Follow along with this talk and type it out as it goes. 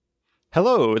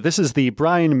Hello, this is the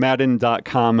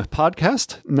BrianMadden.com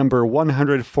podcast, number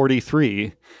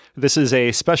 143. This is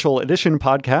a special edition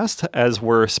podcast as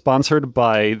we're sponsored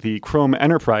by the Chrome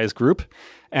Enterprise Group.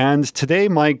 And today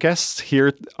my guests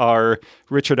here are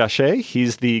Richard Ashe.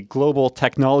 He's the Global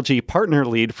Technology Partner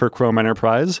Lead for Chrome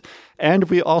Enterprise. And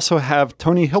we also have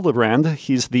Tony Hildebrand.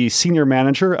 He's the Senior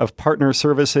Manager of Partner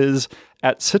Services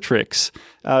at Citrix.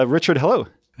 Richard, hello.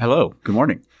 Hello. Good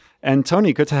morning. And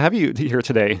Tony, good to have you here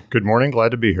today. Good morning. Glad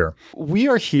to be here. We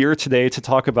are here today to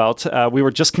talk about, we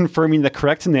were just confirming the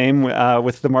correct name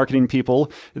with the marketing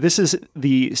people. This is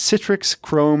the Citrix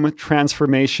Chrome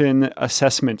Transformation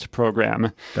Assessment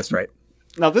Program. That's right.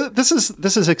 Now, this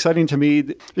is exciting to me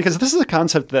because this is a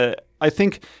concept that I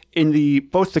think in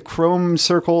both the Chrome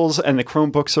circles and the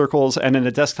Chromebook circles and in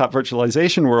the desktop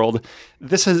virtualization world,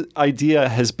 idea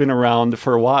has been around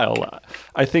for a while.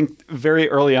 I think very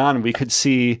early on we could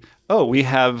see, we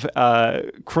have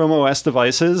Chrome OS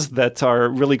devices that are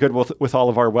really good with all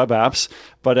of our web apps,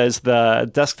 but as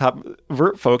the desktop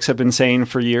Vert folks have been saying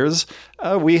for years,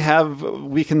 we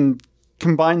can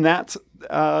combine that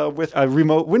with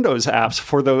remote Windows apps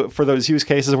for those use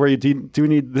cases where you do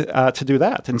need to do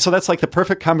that. And so that's like the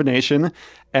perfect combination.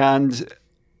 And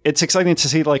it's exciting to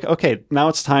see now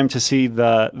it's time to see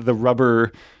the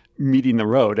rubber meeting the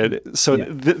road. So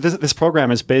this program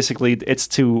is basically, it's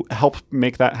to help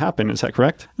make that happen. Is that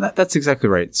correct? That's exactly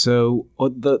right. So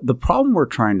the problem we're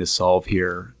trying to solve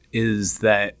here is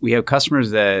that we have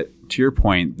customers that, to your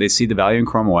point, they see the value in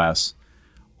Chrome OS.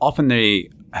 Often they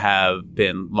have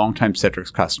been longtime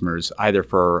Citrix customers, either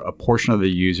for a portion of the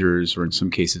users or in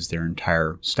some cases their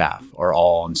entire staff are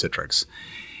all on Citrix.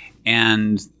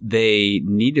 And they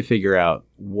need to figure out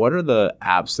what are the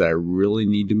apps that I really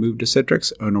need to move to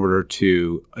Citrix in order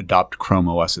to adopt Chrome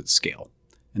OS at scale.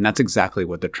 And that's exactly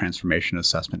what the transformation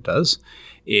assessment does.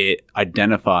 It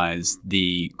identifies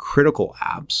the critical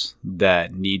apps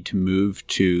that need to move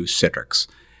to Citrix.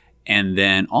 And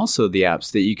then also the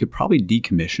apps that you could probably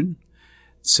decommission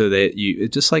so that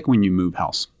it's just like when you move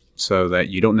house, so that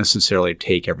you don't necessarily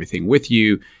take everything with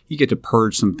you. You get to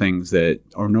purge some things that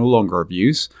are no longer of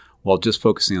use while just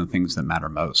focusing on things that matter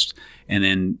most. And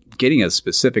then getting a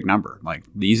specific number, like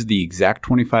these are the exact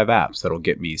 25 apps that'll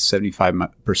get me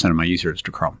 75% of my users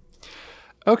to Chrome.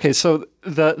 Okay, so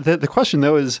the question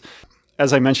though is,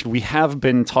 as I mentioned, we have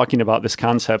been talking about this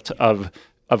concept of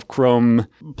Chrome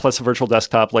plus a virtual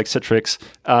desktop like Citrix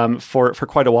for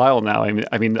quite a while now.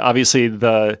 I mean, obviously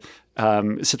the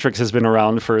Citrix has been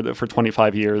around for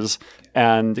 25 years,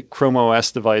 and Chrome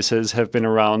OS devices have been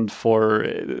around for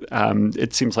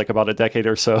it seems like about a decade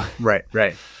or so. Right.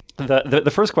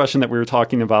 The first question that we were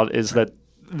talking about is that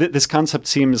this concept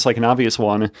seems like an obvious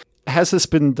one. Has this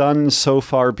been done so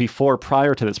far before,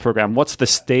 prior to this program? What's the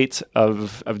state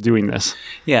of doing this?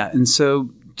 Yeah, and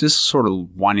so just sort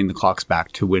of winding the clocks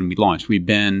back to when we launched. We've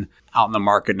been out in the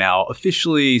market now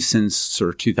officially since sort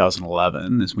of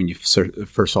 2011 is when you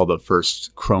first saw the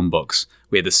first Chromebooks.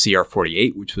 We had the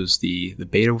CR48, which was the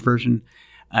beta version.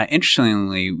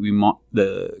 Interestingly,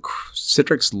 the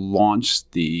Citrix launched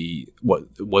what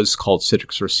was called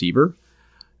Citrix Receiver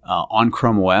on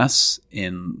Chrome OS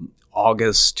in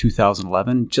August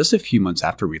 2011, just a few months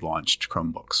after we launched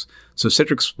Chromebooks. So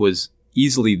Citrix was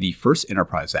easily the first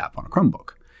enterprise app on a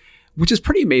Chromebook, which is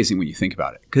pretty amazing when you think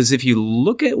about it. Because if you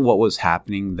look at what was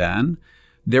happening then,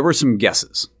 there were some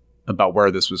guesses about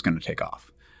where this was going to take off.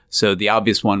 So the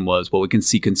obvious one was, we can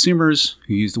see consumers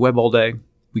who use the web all day.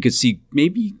 We could see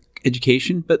maybe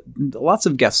education, but lots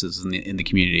of guesses in the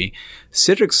community.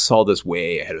 Citrix saw this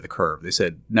way ahead of the curve. They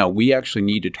said, no, we actually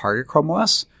need to target Chrome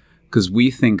OS because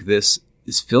we think this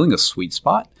is filling a sweet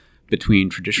spot between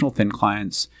traditional thin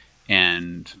clients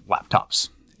and laptops.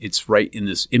 It's right in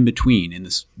this in between, in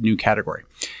this new category.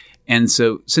 And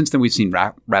so since then, we've seen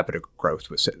rapid growth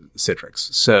with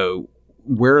Citrix. So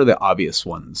where are the obvious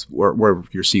ones where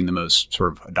you're seeing the most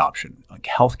sort of adoption? Like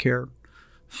healthcare,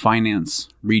 finance,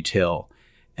 retail.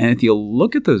 And if you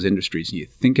look at those industries and you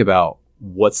think about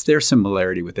what's their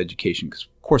similarity with education, because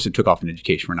of course it took off in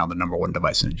education. We're now the number one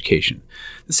device in education.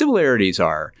 The similarities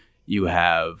are you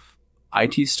have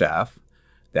IT staff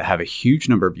that have a huge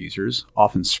number of users,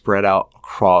 often spread out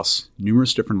across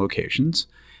numerous different locations.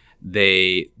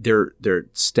 Their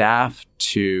staff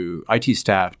to IT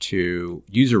staff to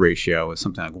user ratio is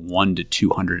something like 1 to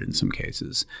 200 in some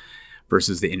cases,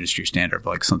 versus the industry standard of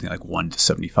like something like 1 to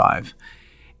 75.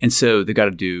 And so they've got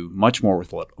to do much more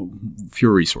with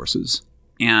fewer resources.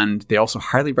 And they're also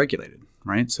highly regulated,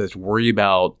 right? So it's worry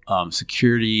about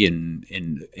security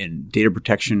and data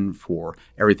protection for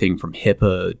everything from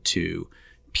HIPAA to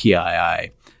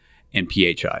PII and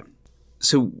PHI.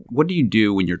 So what do you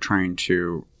do when you're trying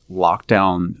to lock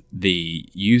down the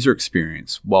user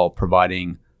experience while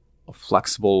providing a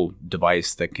flexible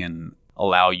device that can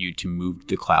allow you to move to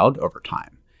the cloud over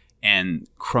time? And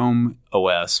Chrome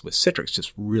OS with Citrix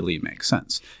just really makes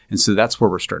sense. And so that's where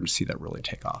we're starting to see that really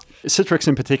take off. Citrix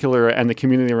in particular and the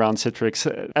community around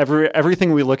Citrix,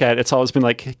 everything we look at, it's always been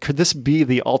like, could this be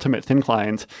the ultimate thin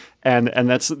client? And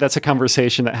that's a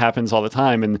conversation that happens all the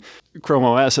time. And Chrome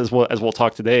OS, as we'll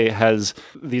talk today, has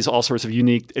these all sorts of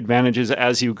unique advantages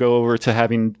as you go over to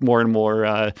having more and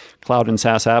more cloud and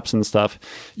SaaS apps and stuff.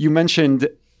 You mentioned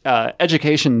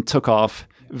education took off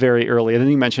very early, and then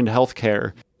you mentioned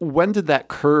healthcare. When did that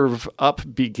curve up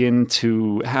begin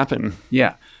to happen?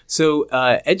 Yeah. So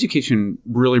education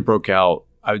really broke out,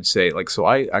 I would say. So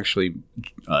I actually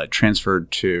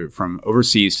transferred from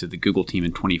overseas to the Google team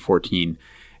in 2014.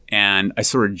 And I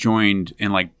sort of joined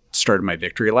and started my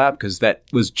Victory Lab because that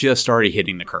was just already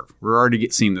hitting the curve. We're already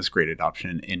seeing this great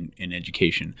adoption in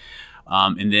education.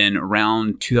 And then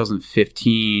around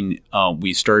 2015,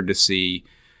 we started to see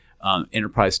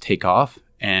enterprise take off.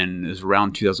 And it was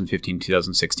around 2015,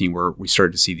 2016 where we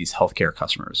started to see these healthcare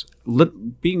customers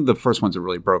being the first ones that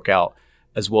really broke out,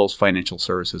 as well as financial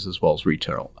services, as well as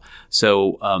retail.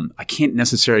 So I can't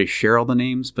necessarily share all the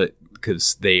names, but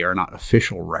because they are not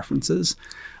official references,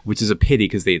 which is a pity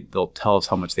because they'll tell us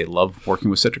how much they love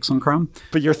working with Citrix on Chrome.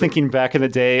 But you're thinking back in the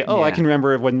day, I can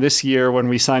remember when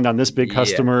we signed on this big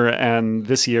customer and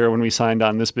this year when we signed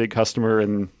on this big customer.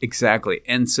 And exactly.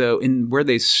 And so where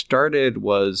they started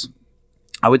was,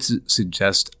 I would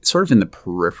suggest sort of in the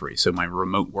periphery. So my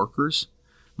remote workers,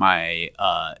 my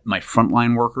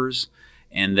frontline workers,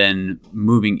 and then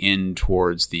moving in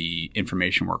towards the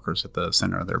information workers at the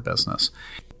center of their business.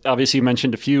 Obviously, you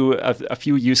mentioned a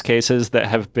few use cases that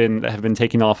have been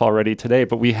taking off already today,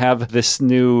 but we have this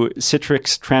new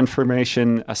Citrix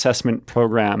Transformation Assessment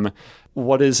program.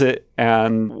 What is it,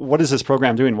 and what is this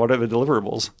program doing? What are the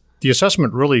deliverables? The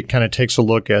assessment really kind of takes a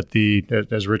look at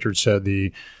as Richard said,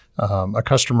 a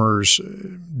customer's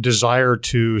desire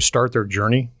to start their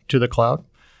journey to the cloud.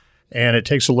 And it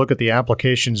takes a look at the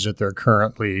applications that they're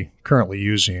currently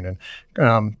using.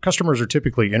 And customers are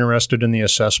typically interested in the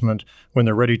assessment when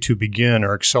they're ready to begin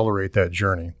or accelerate that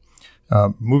journey.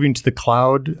 Moving to the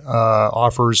cloud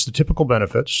offers the typical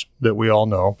benefits that we all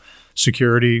know: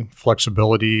 security,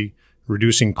 flexibility,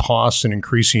 reducing costs and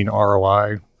increasing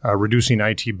ROI, reducing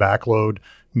IT backload,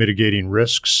 mitigating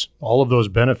risks, all of those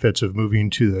benefits of moving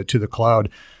to the cloud.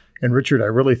 And Richard, I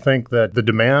really think that the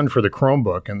demand for the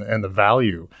Chromebook and the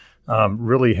value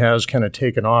really has kind of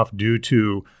taken off due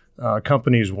to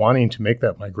companies wanting to make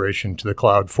that migration to the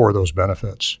cloud for those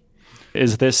benefits.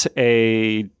 Is this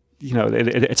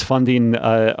it's funding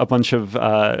a bunch of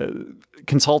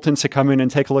consultants to come in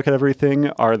and take a look at everything?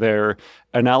 Are there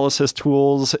analysis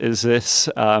tools? Is this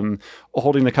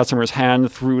holding the customer's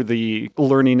hand through the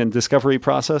learning and discovery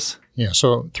process? Yeah,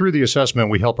 so through the assessment,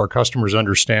 we help our customers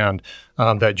understand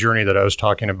that journey that I was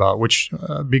talking about, which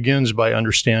begins by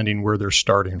understanding where they're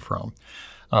starting from.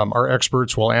 Our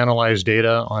experts will analyze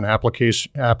data on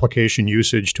application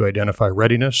usage to identify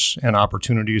readiness and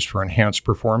opportunities for enhanced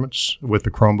performance with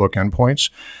the Chromebook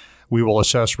endpoints. We will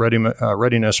assess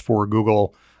readiness for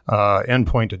Google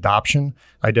endpoint adoption,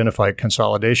 identify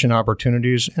consolidation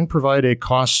opportunities, and provide a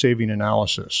cost-saving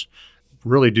analysis.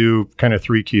 Really do kind of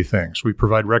three key things. We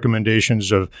provide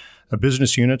recommendations of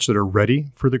business units that are ready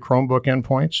for the Chromebook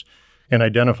endpoints and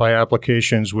identify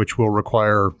applications which will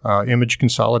require image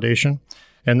consolidation.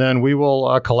 And then we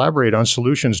will collaborate on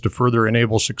solutions to further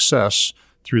enable success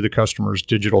through the customer's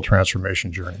digital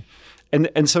transformation journey.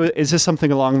 And so is this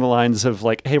something along the lines of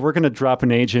like, hey, we're going to drop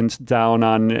an agent down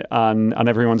on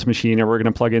everyone's machine, or we're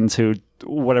going to plug into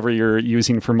whatever you're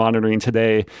using for monitoring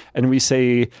today, and we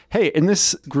say, hey, in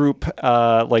this group,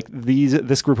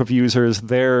 this group of users,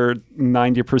 they're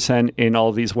 90% in all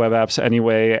of these web apps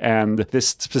anyway, and this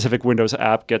specific Windows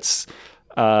app gets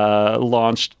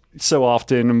launched so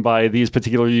often by these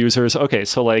particular users. Okay,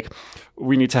 so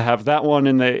we need to have that one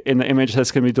in the image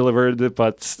that's going to be delivered,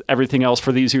 but everything else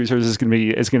for these users is going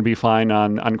to be fine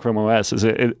on Chrome OS. Is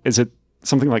it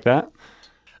something like that?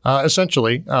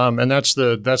 Essentially, and that's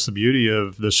the beauty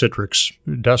of the Citrix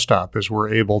desktop is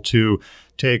we're able to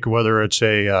take whether it's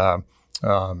a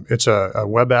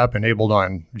web app enabled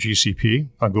on GCP,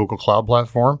 on Google Cloud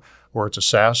Platform, or it's a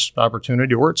SaaS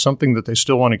opportunity, or it's something that they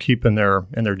still want to keep in their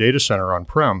data center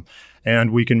on-prem,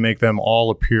 and we can make them all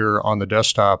appear on the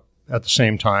desktop at the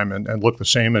same time and look the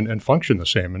same and function the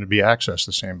same and be accessed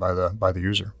the same by the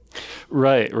user.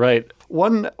 Right.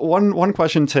 One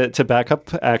question to back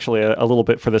up actually a little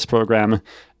bit for this program.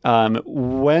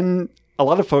 When a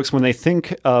lot of folks, when they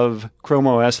think of Chrome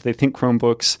OS, they think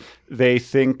Chromebooks, they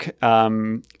think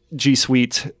G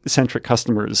Suite centric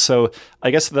customers. So I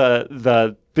guess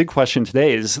the big question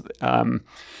today is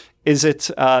it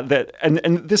that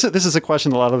and this is a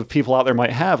question a lot of people out there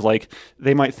might have. Like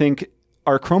they might think,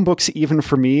 are Chromebooks even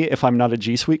for me if I'm not a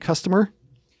G Suite customer?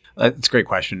 That's a great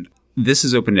question. This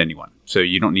is open to anyone, so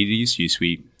you don't need to use G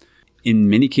Suite. In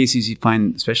many cases, you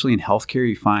find, especially in healthcare,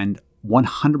 you find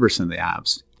 100% of the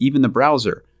apps, even the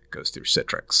browser, goes through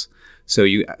Citrix. So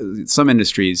some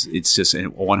industries, it's just a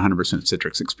 100%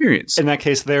 Citrix experience. In that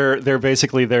case,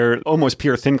 they're almost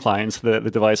pure thin clients, the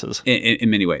devices. In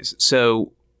many ways.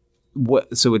 So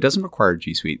it doesn't require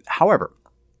G Suite. However,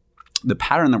 the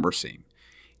pattern that we're seeing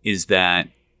is that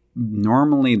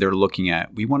normally they're looking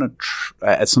at, we want to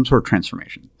at some sort of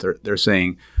transformation. They're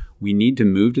saying we need to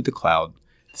move to the cloud.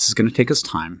 This is going to take us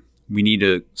time. We need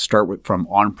to start from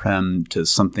on-prem to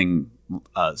something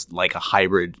like a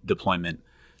hybrid deployment,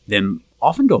 then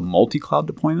often to a multi-cloud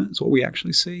deployment is what we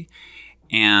actually see.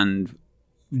 And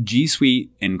G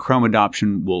Suite and Chrome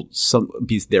adoption will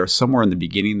be there somewhere in the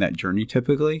beginning of that journey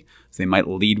typically. So they might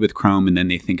lead with Chrome and then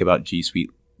they think about G Suite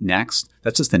next.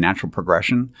 That's just the natural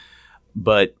progression.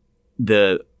 But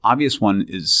the obvious one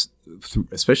is,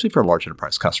 especially for a large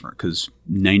enterprise customer, because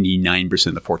 99%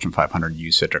 of the Fortune 500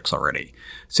 use Citrix already.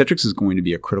 Citrix is going to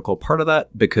be a critical part of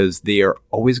that because they are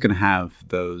always going to have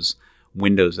those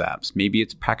Windows apps. Maybe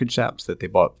it's packaged apps that they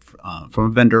bought from a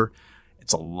vendor.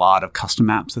 It's a lot of custom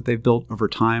apps that they've built over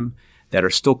time that are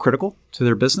still critical to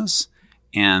their business.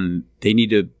 And they need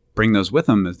to bring those with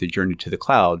them as they journey to the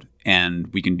cloud. And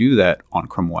we can do that on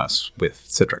Chrome OS with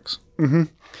Citrix. Mm-hmm.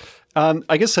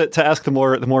 I guess to ask the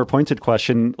more pointed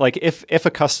question, like if a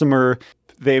customer,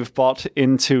 they've bought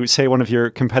into, say, one of your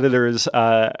competitors'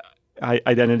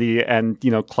 identity and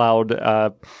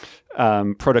cloud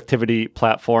productivity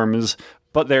platforms,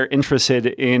 but they're interested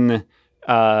in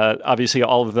obviously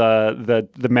all of the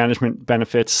management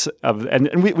benefits of,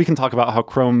 and we can talk about how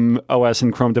Chrome OS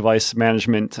and Chrome device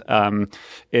management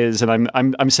is, and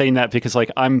I'm saying that because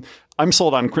like I'm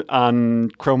sold on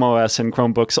Chrome OS and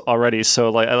Chromebooks already, so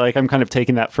like I'm kind of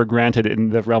taking that for granted in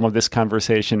the realm of this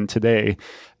conversation today.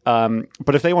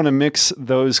 But if they want to mix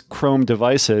those Chrome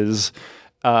devices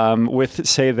with,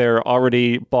 say, they're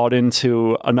already bought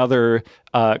into another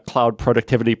cloud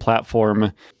productivity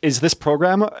platform, is this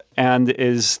program and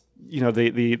is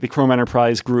the Chrome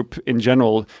Enterprise group in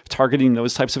general targeting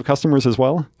those types of customers as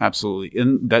well? Absolutely.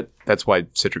 And that's why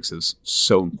Citrix is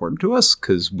so important to us,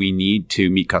 because we need to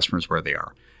meet customers where they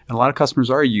are. And a lot of customers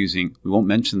are using, we won't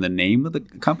mention the name of the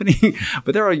company,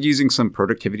 but they're all using some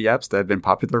productivity apps that have been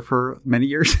popular for many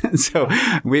years. So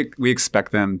we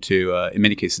expect them to, in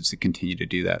many cases, to continue to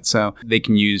do that. So they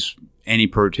can use any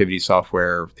productivity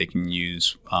software. They can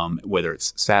use, whether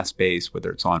it's SaaS-based,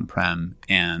 whether it's on-prem,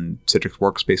 and Citrix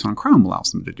Workspace on Chrome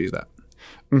allows them to do that.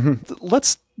 Mm-hmm.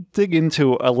 Let's dig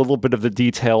into a little bit of the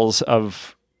details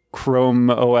of Chrome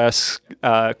OS,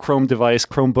 Chrome device,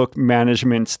 Chromebook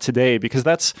management today, because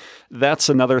that's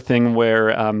another thing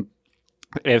where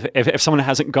if someone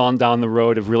hasn't gone down the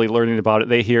road of really learning about it,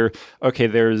 they hear, okay,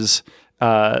 there's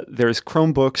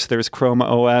Chromebooks, there's Chrome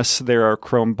OS, there are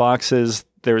Chrome boxes,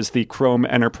 there's the Chrome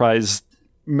Enterprise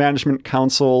Management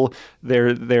Console,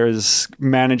 there's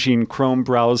managing Chrome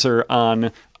browser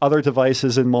on other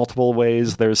devices in multiple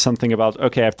ways. There's something about,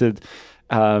 okay, I have to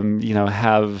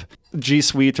have G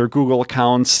Suite or Google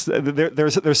accounts.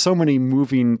 There's so many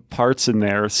moving parts in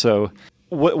there. So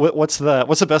what's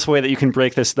the best way that you can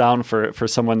break this down for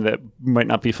someone that might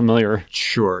not be familiar?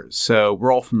 Sure. So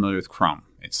we're all familiar with Chrome.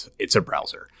 It's a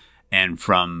browser, and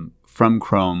from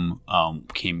Chrome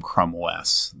came Chrome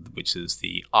OS, which is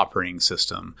the operating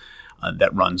system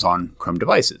that runs on Chrome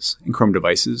devices. And Chrome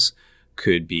devices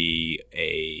could be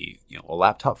a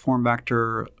laptop form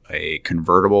factor, a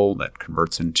convertible that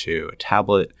converts into a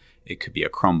tablet. It could be a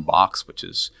Chrome box,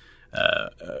 which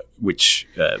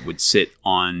would sit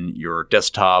on your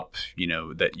desktop,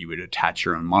 that you would attach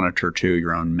your own monitor to,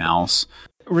 your own mouse.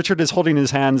 Richard is holding his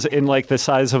hands in like the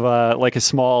size of a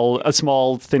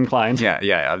small thin client.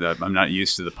 Yeah. I'm not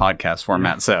used to the podcast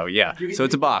format, so yeah. So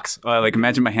it's a box.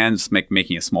 Imagine my hands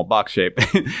making a small box shape.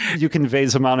 You can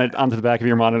vase mount it onto the back of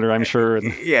your monitor, I'm sure.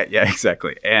 Yeah,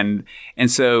 exactly. And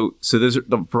so there's a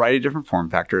variety of different form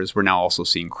factors. We're now also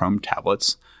seeing Chrome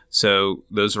tablets. So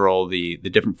those are all the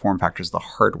different form factors of the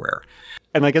hardware.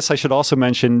 And I guess I should also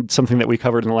mention something that we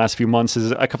covered in the last few months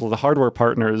is a couple of the hardware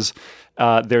partners.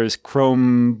 There's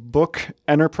Chromebook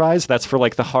Enterprise. That's for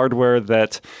like the hardware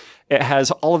that it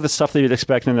has all of the stuff that you'd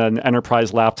expect in an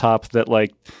enterprise laptop that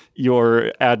like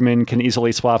your admin can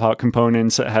easily swap out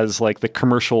components. It has like the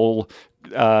commercial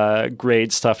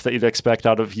grade stuff that you'd expect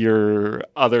out of your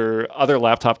other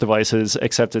laptop devices,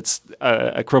 except it's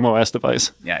a Chrome OS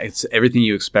device. Yeah, it's everything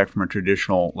you expect from a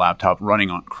traditional laptop running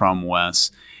on Chrome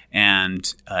OS.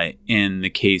 And in the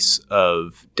case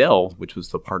of Dell, which was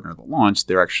the partner that launched,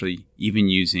 they're actually even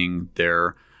using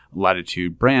their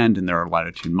Latitude brand and their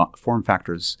Latitude form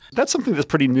factors. That's something that's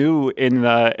pretty new in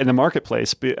the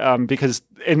marketplace, because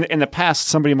in the past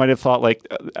somebody might have thought like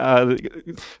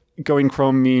going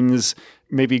Chrome means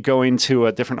maybe going to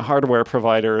a different hardware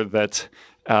provider that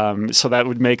so that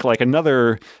would make like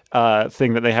another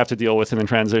thing that they have to deal with in the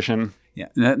transition. Yeah,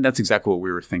 that's exactly what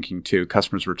we were thinking too.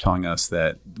 Customers were telling us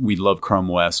that we love Chrome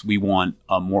OS. We want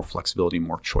more flexibility,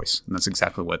 more choice. And that's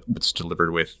exactly what's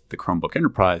delivered with the Chromebook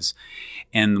Enterprise.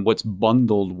 And what's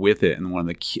bundled with it, and one of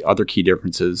the other key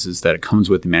differences, is that it comes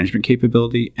with the management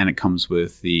capability and it comes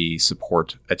with the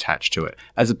support attached to it.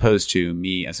 As opposed to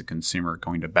me as a consumer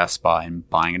going to Best Buy and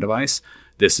buying a device,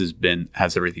 this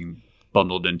has everything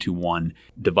bundled into one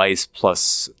device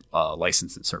plus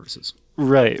license and services.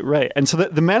 Right. And so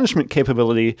the management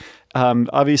capability,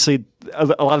 obviously, a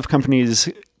lot of companies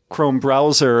Chrome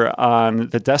browser on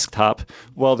the desktop,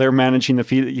 well, they're managing the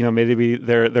feed. Maybe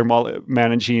they're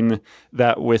managing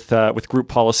that with group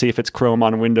policy if it's Chrome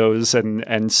on Windows,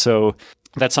 and so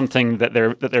that's something that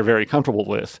they're very comfortable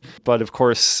with. But of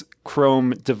course,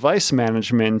 Chrome device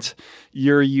management,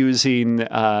 you're using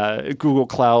Google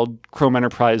Cloud Chrome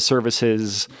Enterprise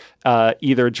services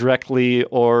either directly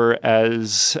or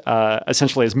as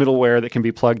essentially as middleware that can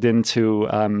be plugged into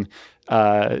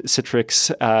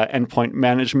Citrix endpoint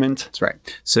management. That's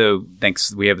right. So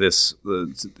thanks. We have this.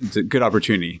 It's a good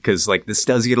opportunity because this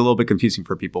does get a little bit confusing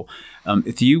for people.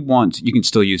 If you want, you can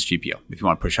still use GPO if you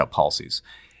want to push out policies.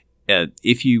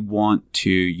 If you want to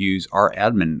use our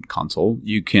admin console,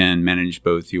 you can manage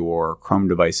both your Chrome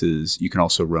devices. You can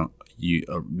also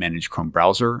manage Chrome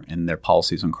browser and their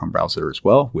policies on Chrome browser as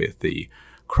well with the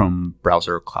Chrome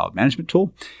browser cloud management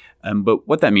tool. But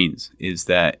what that means is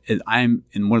that and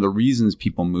one of the reasons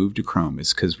people move to Chrome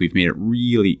is because we've made it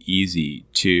really easy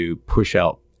to push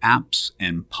out apps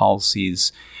and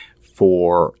policies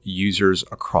for users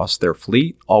across their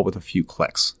fleet, all with a few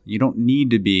clicks. You don't need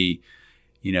to be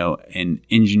an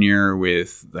engineer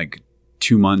with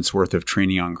 2 months worth of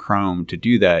training on Chrome to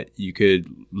do that. You could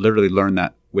literally learn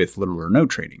that with little or no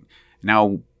training.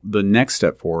 Now, the next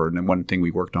step forward, and one thing we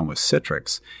worked on with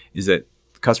Citrix, is that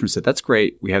the customer said, that's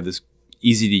great. We have this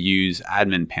easy to use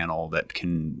admin panel that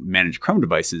can manage Chrome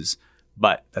devices,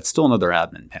 but that's still another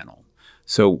admin panel.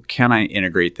 So can I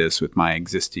integrate this with my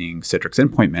existing Citrix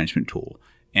endpoint management tool?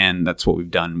 And that's what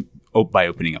we've done by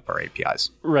opening up our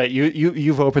APIs. Right.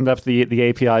 You've opened up the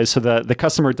APIs so that the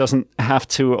customer doesn't have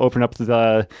to open up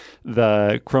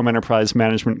the Chrome Enterprise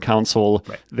Management Console.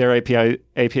 Right. Their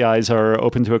APIs are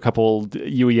open to a couple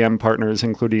UEM partners,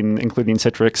 including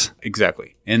Citrix.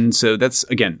 Exactly. And so that's,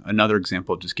 again, another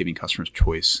example of just giving customers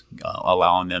choice,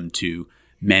 allowing them to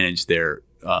manage their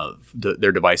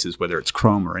devices, whether it's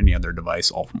Chrome or any other device,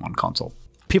 all from one console.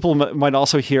 People might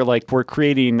also hear we're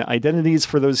creating identities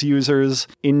for those users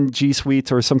in G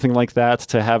Suite or something like that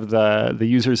to have the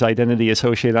user's identity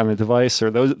associated on the device,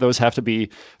 or those have to be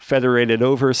federated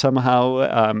over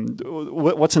somehow.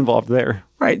 What's involved there?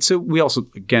 Right. So we also,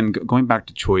 again, going back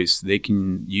to choice, they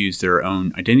can use their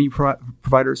own identity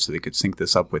providers, so they could sync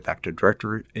this up with Active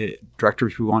Directory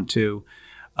if we want to.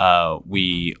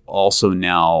 We also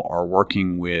now are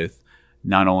working with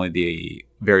not only the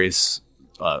various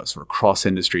sort of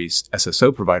cross-industries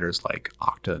SSO providers like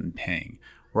Okta and Ping.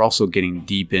 We're also getting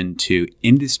deep into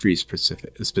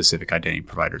industry-specific identity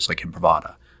providers like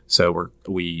Imprivata. So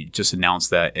we just announced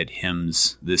that at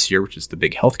HIMSS this year, which is the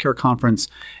big healthcare conference,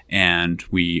 and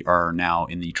we are now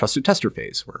in the trusted tester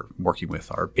phase. We're working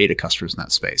with our beta customers in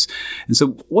that space. And so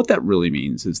what that really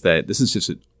means is that this is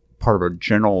just a part of our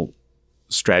general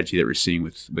strategy that we're seeing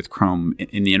with Chrome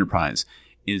in the enterprise,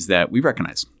 is that we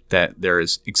recognize that there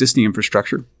is existing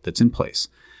infrastructure that's in place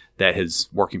that is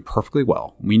working perfectly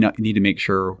well. We need to make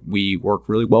sure we work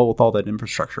really well with all that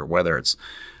infrastructure, whether it's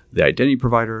the identity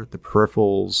provider, the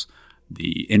peripherals,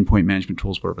 the endpoint management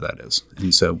tools, whatever that is.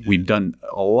 And so we've done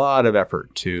a lot of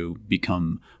effort to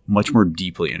become much more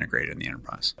deeply integrated in the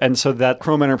enterprise. And so that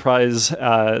Chrome Enterprise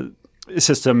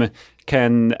system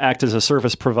can act as a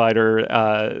service provider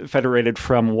federated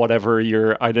from whatever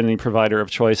your identity provider of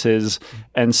choice is.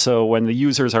 And so when the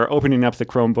users are opening up the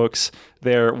Chromebooks,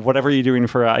 whatever you're doing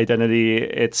for identity,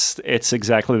 it's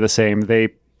exactly the same. They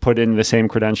put in the same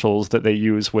credentials that they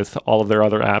use with all of their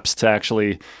other apps to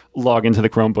actually log into the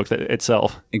Chromebook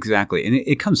itself. Exactly. And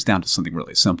it comes down to something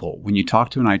really simple. When you talk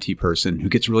to an IT person who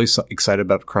gets really excited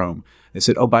about Chrome, they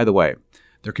said, oh, by the way,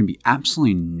 there can be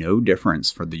absolutely no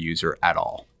difference for the user at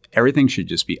all. Everything should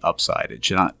just be upside. It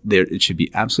should not. It should be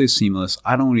absolutely seamless.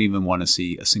 I don't even want to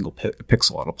see a single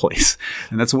pixel out of place.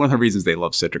 And that's one of the reasons they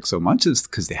love Citrix so much, is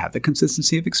because they have the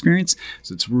consistency of experience.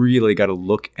 So it's really got to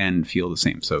look and feel the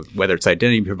same. So whether it's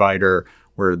identity provider,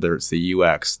 whether it's the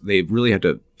UX, they really have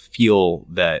to feel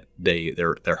that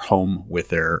they're home with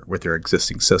their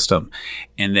existing system.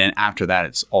 And then after that,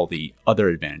 it's all the other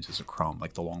advantages of Chrome,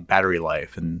 like the long battery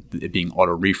life and it being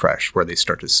auto refresh, where they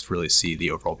start to really see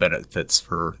the overall benefits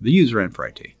for the user and for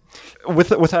IT. With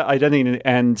that identity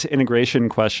and integration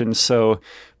question, so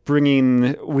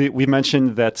we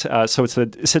mentioned that, so it's the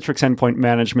Citrix Endpoint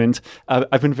Management.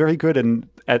 I've been very good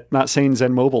at not saying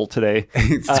Zen Mobile today.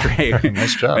 It's great.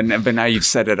 Nice job. But now you've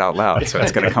said it out loud, so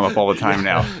it's going to come up all the time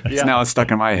now. Now it's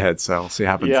stuck in my head, so we'll see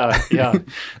what happens. Yeah.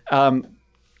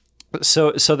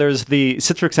 So there's the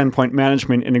Citrix Endpoint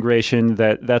Management integration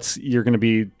that's you're going to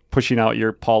be pushing out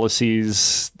your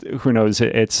policies. Who knows?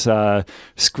 It's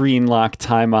screen lock,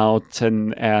 timeout,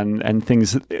 and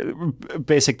things,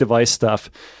 basic device stuff.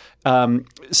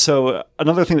 So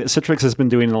another thing that Citrix has been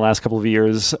doing in the last couple of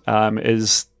years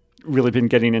is really been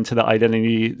getting into the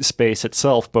identity space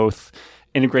itself, both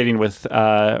integrating with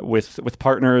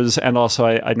partners, and also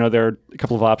I know there are a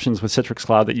couple of options with Citrix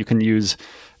Cloud that you can use.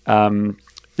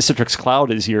 Citrix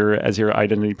Cloud as your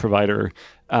identity provider.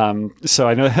 So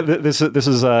I know this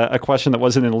is a question that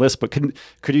wasn't in the list, but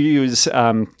could you use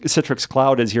Citrix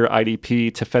Cloud as your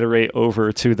IDP to federate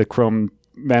over to the Chrome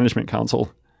Management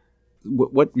Console?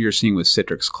 What you're seeing with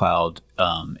Citrix Cloud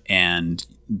and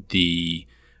the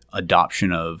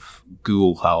adoption of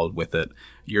Google Cloud with it,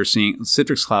 you're seeing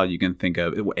Citrix Cloud. You can think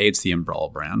of it's the umbrella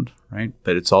brand, right?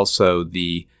 But it's also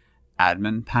the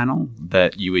admin panel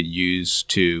that you would use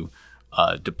to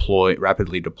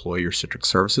rapidly deploy your Citrix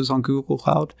services on Google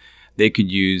Cloud. They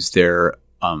could use their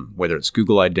whether it's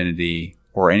Google Identity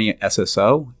or any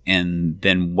SSO, and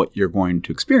then what you're going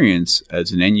to experience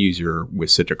as an end user with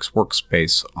Citrix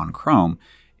Workspace on Chrome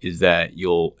is that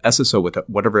you'll SSO with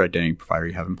whatever identity provider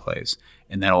you have in place,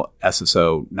 and that'll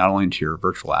SSO not only to your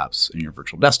virtual apps and your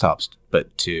virtual desktops,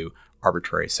 but to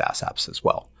arbitrary SaaS apps as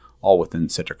well, all within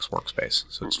Citrix Workspace.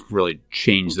 So it's really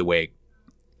changed the way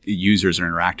users are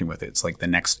interacting with it. It's like the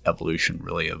next evolution,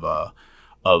 really, of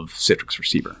Citrix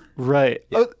Receiver. Right.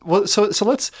 Yeah. Well, so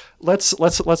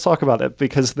let's talk about it,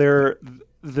 because the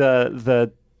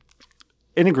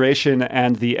integration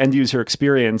and the end user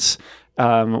experience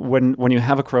when you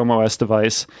have a Chrome OS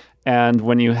device and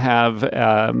when you have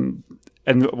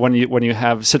when you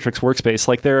have Citrix Workspace,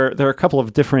 like there are a couple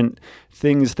of different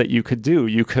things that you could do.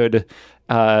 You could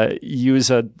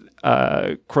use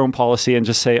a Chrome policy and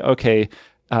just say, okay,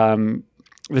 the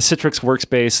Citrix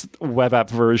Workspace web app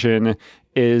version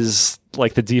is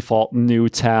like the default new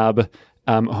tab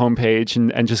homepage,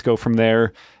 and just go from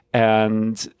there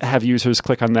and have users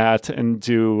click on that and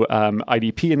do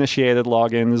IDP initiated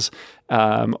logins.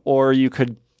 Or you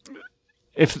could,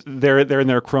 if they're in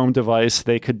their Chrome device,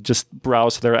 they could just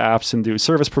browse their apps and do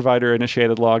service provider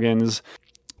initiated logins.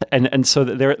 And so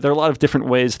there are a lot of different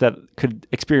ways that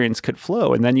experience could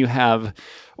flow. And then you have,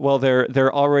 well,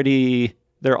 they're already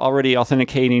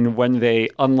authenticating when they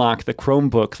unlock the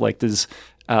Chromebook. Like, does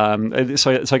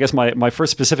so I guess my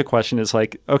first specific question is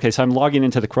like, okay, so I'm logging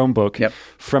into the Chromebook. Yep.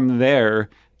 From there,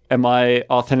 am I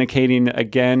authenticating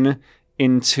again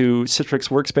into Citrix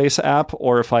Workspace app,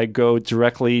 or if I go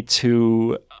directly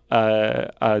to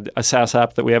a SaaS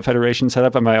app that we have federation set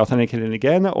up, am I authenticating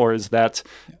again, or is that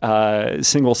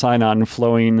single sign-on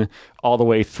flowing all the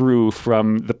way through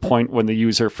from the point when the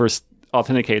user first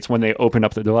authenticates when they open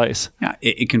up the device? Yeah,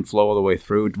 it can flow all the way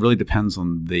through. It really depends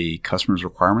on the customer's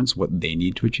requirements, what they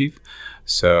need to achieve.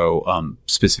 So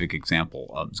specific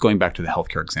example, going back to the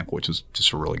healthcare example, which is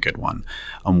just a really good one.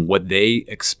 What they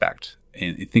expect,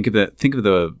 and think of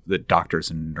the doctors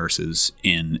and nurses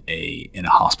in a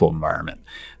hospital environment.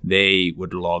 They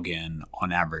would log in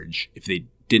on average, if they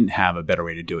didn't have a better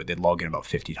way to do it, they'd log in about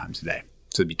 50 times a day.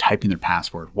 So they'd be typing their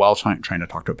password while trying to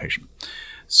talk to a patient.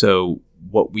 So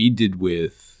what we did in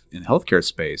the healthcare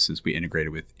space is we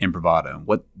integrated with Imprivata. And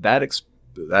what that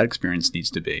experience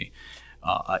needs to be,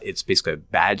 it's basically a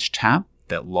badge tap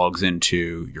that logs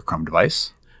into your Chrome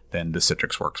device, then the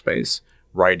Citrix Workspace,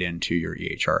 right into your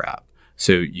EHR app.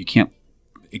 So you can't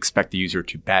expect the user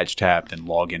to badge tap, then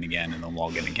log in again, and then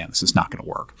log in again. This is not going to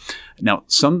work. Now,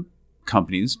 some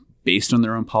companies, based on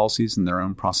their own policies and their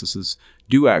own processes,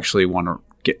 do actually want to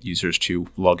get users to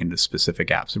log into specific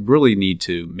apps. They really need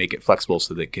to make it flexible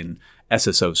so they can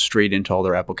SSO straight into all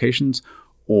their applications,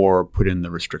 or put in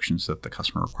the restrictions that the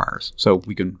customer requires. So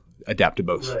we can adapt to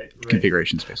both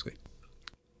configurations, basically.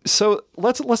 So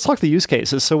let's talk the use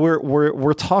cases. So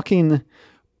we're talking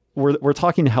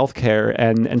healthcare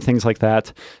and things like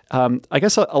that. I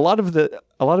guess a lot of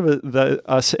the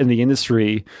us in the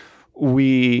industry,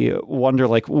 we wonder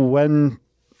like when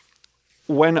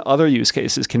other use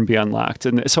cases can be unlocked.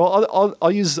 And so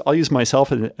I'll use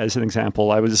myself as an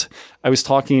example. I was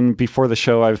talking before the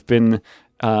show. I've been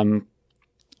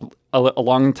a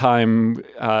long time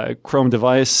Chrome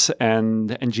device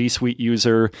and G Suite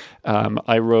user.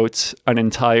 I wrote an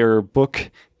entire book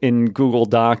in Google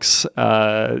Docs,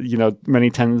 many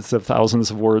tens of thousands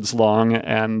of words long.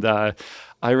 And I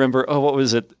remember, what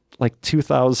was it, like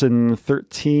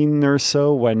 2013 or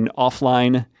so, when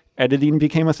offline editing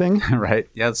became a thing. Right.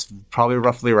 Yeah, that's probably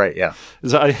roughly right. Yeah.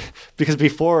 Because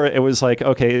before it was like,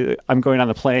 okay, I'm going on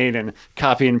the plane and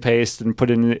copy and paste and put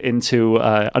it into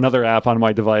another app on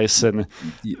my device. And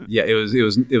yeah, it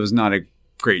was not a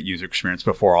great user experience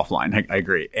before offline. I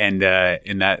agree. And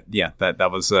in that,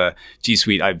 that was G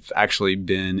Suite. I've actually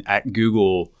been at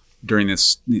Google during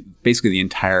this, basically the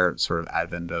entire sort of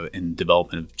advent and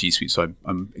development of G Suite. So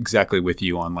I'm exactly with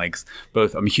you on like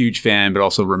both. I'm a huge fan, but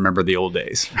also remember the old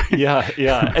days. Yeah.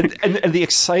 And the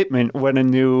excitement when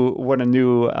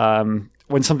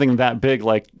when something that big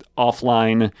like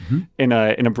offline in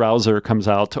a browser comes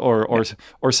out, or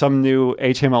some new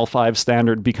HTML5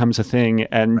 standard becomes a thing,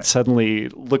 and suddenly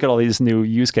look at all these new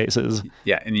use cases.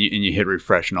 Yeah, and you hit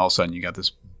refresh, and all of a sudden you got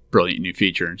this brilliant new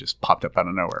feature and just popped up out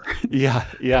of nowhere.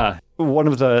 Yeah. One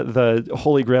of the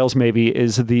holy grails maybe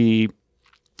is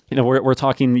we're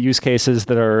talking use cases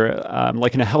that are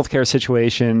like in a healthcare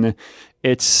situation.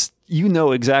 It's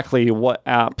exactly what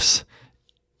apps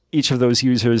each of those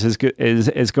users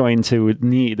is going to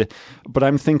need. But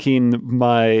I'm thinking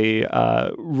my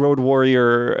road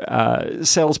warrior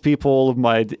salespeople,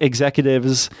 my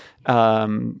executives.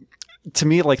 To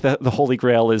me, like the holy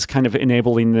grail is kind of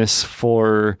enabling this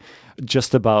for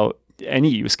just about any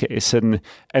use case, and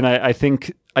I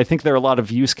think there are a lot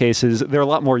of use cases. There are a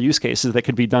lot more use cases that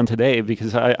could be done today,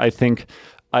 because I think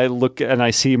I look and I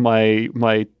see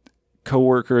my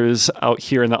coworkers out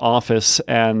here in the office,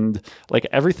 and like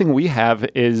everything we have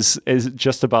is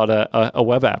just about a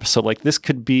web app. So like this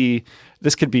could be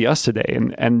us today,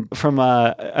 and from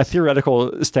a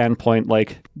theoretical standpoint,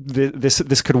 like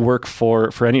this could work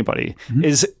for anybody.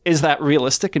 Is that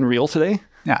realistic and real today?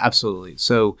 Yeah, absolutely.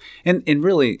 So and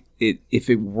really,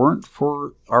 if it weren't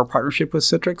for our partnership with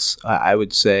Citrix, I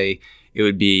would say it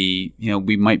would be,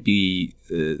 we might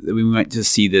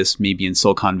just see this maybe in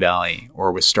Silicon Valley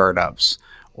or with startups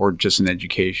or just in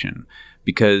education.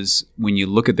 Because when you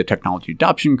look at the technology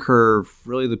adoption curve,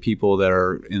 really the people that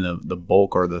are in the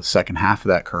bulk or the second half of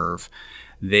that curve,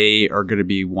 they are going to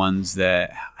be ones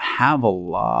that have a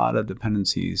lot of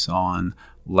dependencies on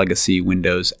legacy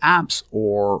Windows apps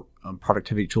or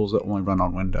productivity tools that only run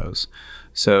on Windows.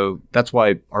 So that's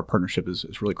why our partnership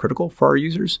is really critical for our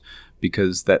users,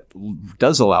 because that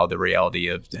does allow the reality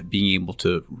of being able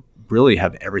to really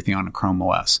have everything on a Chrome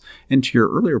OS. And to your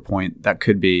earlier point, that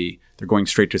could be they're going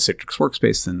straight to Citrix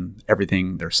Workspace and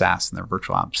everything, their SaaS and their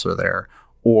virtual apps are there.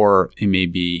 Or it may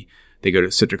be they go to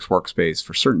Citrix Workspace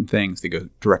for certain things. They go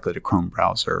directly to Chrome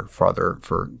browser for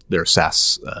their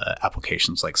SaaS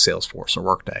applications like Salesforce or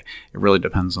Workday. It really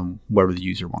depends on whatever the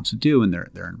user wants to do in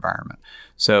their environment.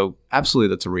 So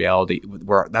absolutely, that's a reality.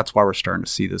 That's why we're starting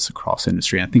to see this across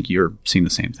industry. I think you're seeing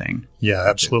the same thing. Yeah,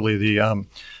 absolutely.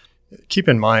 Keep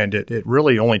in mind, it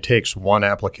really only takes one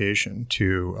application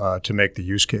to make the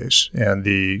use case, and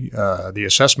the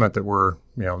assessment that we're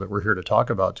here to talk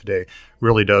about today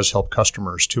really does help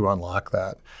customers to unlock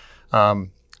that.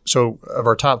 So, of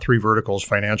our top three verticals,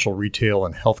 financial, retail,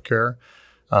 and healthcare,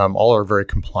 all are very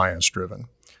compliance driven.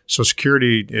 So,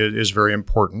 security is very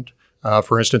important.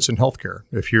 For instance, in healthcare,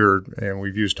 and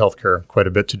we've used healthcare quite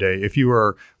a bit today, if you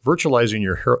are virtualizing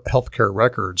your healthcare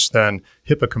records, then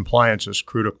HIPAA compliance is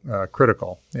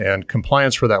critical. And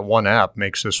compliance for that one app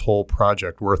makes this whole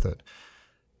project worth it.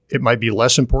 It might be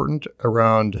less important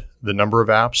around the number of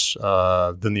apps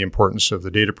than the importance of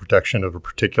the data protection of a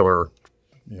particular,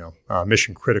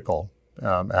 mission critical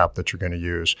app that you're going to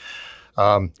use.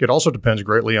 It also depends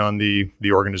greatly on the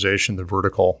organization, the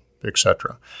vertical, et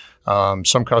cetera.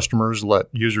 Some customers let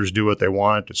users do what they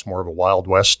want. It's more of a Wild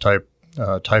West type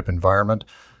environment.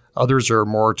 Others are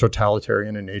more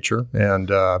totalitarian in nature, and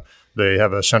they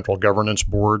have a central governance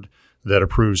board that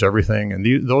approves everything.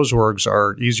 And those orgs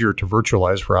are easier to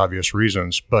virtualize for obvious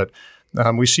reasons. But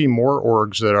we see more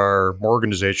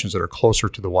organizations that are closer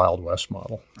to the Wild West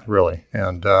model, really.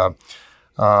 And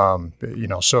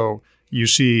so you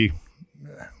see,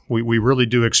 we really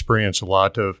do experience a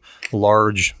lot of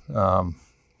large,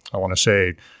 I want to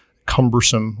say,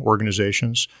 cumbersome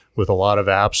organizations with a lot of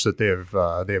apps that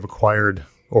they have acquired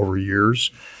over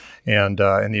years. And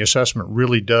the assessment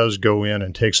really does go in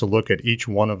and takes a look at each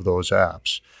one of those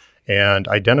apps and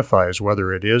identifies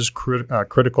whether it is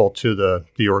critical to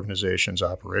the organization's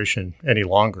operation any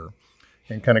longer.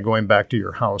 And kind of going back to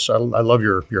your house, I love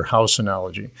your house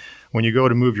analogy. When you go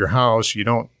to move your house, you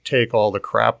don't take all the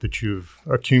crap that you've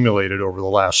accumulated over the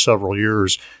last several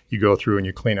years. You go through and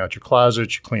you clean out your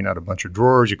closet, you clean out a bunch of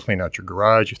drawers, you clean out your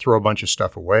garage, you throw a bunch of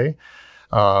stuff away,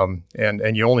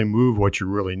 and you only move what you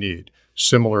really need.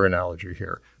 Similar analogy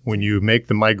here. When you make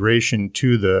the migration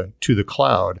to the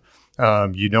cloud,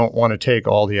 you don't want to take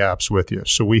all the apps with you.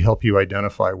 So we help you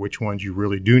identify which ones you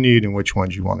really do need and which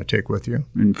ones you want to take with you.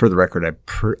 And for the record, I'm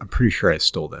pretty sure I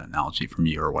stole that analogy from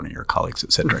you or one of your colleagues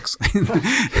at Citrix.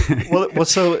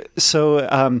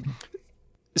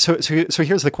 So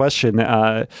here's the question.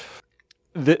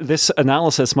 This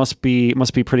analysis must be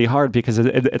pretty hard because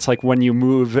it's like when you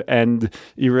move and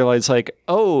you realize like,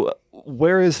 oh,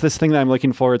 where is this thing that I'm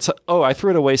looking for? It's, oh, I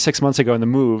threw it away 6 months ago in the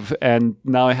move, and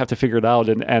now I have to figure it out.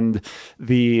 And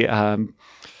the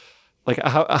like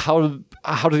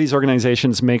how do these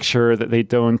organizations make sure that they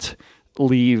don't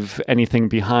leave anything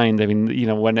behind? I mean,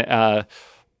 when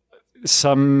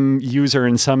some user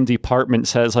in some department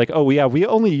says like, oh yeah, we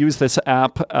only use this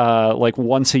app like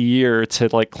once a year to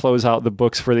like close out the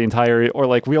books for the entire, or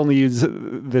like we only use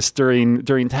this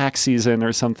during tax season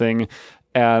or something.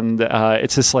 And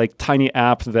it's this like tiny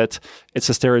app that it's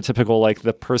a stereotypical, like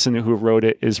the person who wrote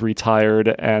it is retired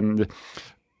and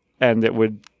it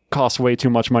would cost way too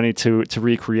much money to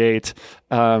recreate.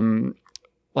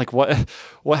 Like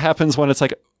what happens when it's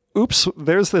like, oops,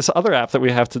 there's this other app that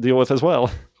we have to deal with as well.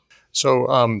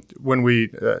 So when we,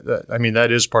 that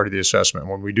is part of the assessment.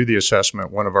 When we do the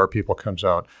assessment, one of our people comes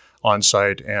out on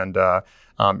site, and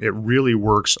it really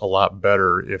works a lot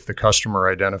better if the customer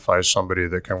identifies somebody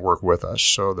that can work with us.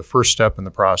 So the first step in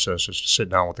the process is to sit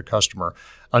down with the customer,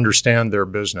 understand their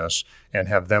business, and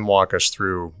have them walk us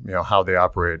through, how they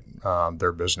operate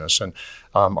their business. And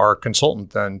our consultant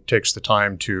then takes the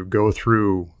time to go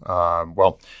through.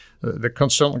 The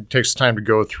consultant takes the time to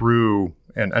go through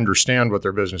and understand what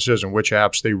their business is and which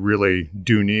apps they really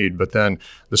do need. But then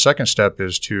the second step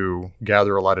is to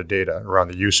gather a lot of data around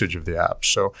the usage of the apps.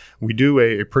 So we do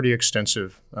a pretty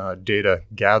extensive data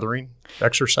gathering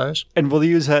exercise. And will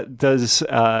you use that? Does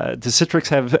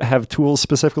Citrix have tools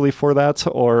specifically for that?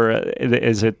 Or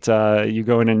is it you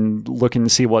go in and look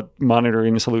and see what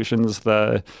monitoring solutions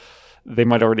they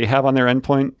might already have on their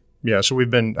endpoint? Yeah, so we've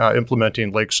been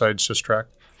implementing Lakeside Systrack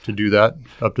to do that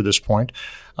up to this point.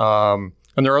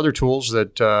 And there are other tools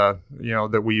that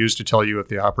that we use to tell you if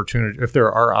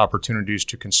there are opportunities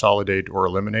to consolidate or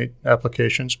eliminate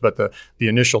applications. But the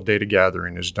initial data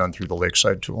gathering is done through the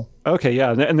Lakeside tool. Okay,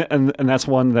 yeah, and that's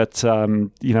one that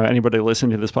anybody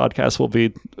listening to this podcast will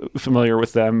be familiar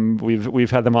with them.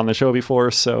 We've had them on the show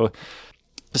before. So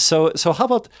how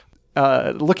about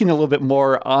looking a little bit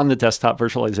more on the desktop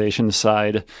virtualization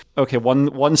side? Okay,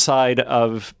 one side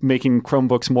of making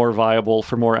Chromebooks more viable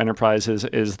for more enterprises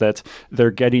is that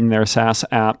they're getting their SaaS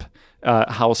app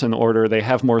house in order. They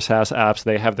have more SaaS apps.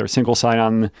 They have their single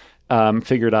sign-on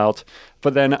figured out.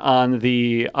 But then on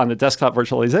the desktop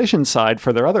virtualization side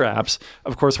for their other apps,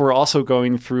 of course, we're also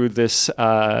going through this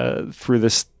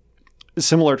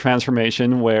similar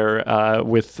transformation where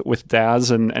with DAS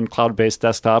and cloud-based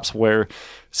desktops, where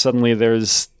suddenly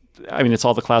it's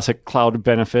all the classic cloud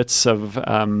benefits of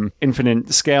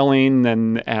infinite scaling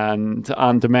and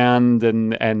on demand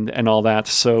and all that.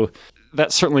 So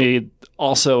that certainly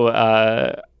also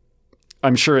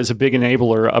I'm sure is a big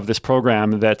enabler of this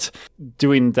program, that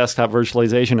doing desktop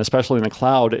virtualization, especially in the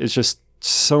cloud, is just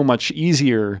so much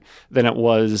easier than it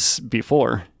was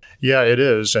before. Yeah, it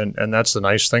is, and that's the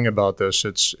nice thing about this.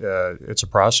 It's a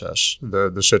process. The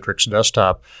Citrix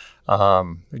desktop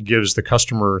gives the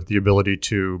customer the ability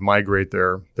to migrate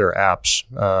their apps,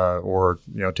 or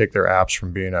take their apps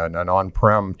from being an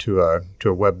on-prem to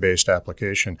a web-based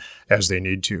application as they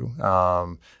need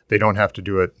to. They don't have to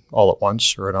do it all at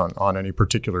once or on any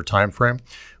particular time frame.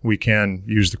 We can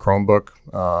use the Chromebook,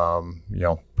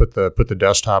 put the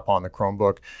desktop on the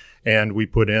Chromebook. And we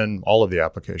put in all of the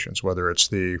applications, whether it's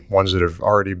the ones that have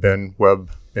already been web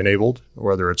enabled,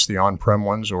 whether it's the on-prem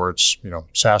ones, or it's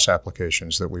SaaS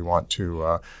applications that we want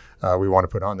to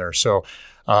put on there. So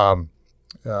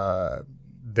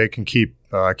they can keep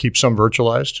some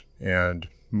virtualized and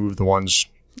move the ones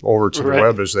over to the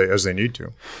web as they need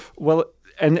to. Well,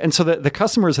 And so the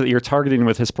customers that you're targeting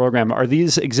with this program, are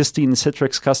these existing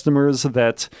Citrix customers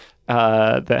that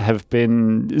have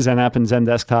been XenApp and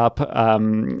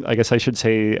XenDesktop? I guess I should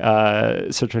say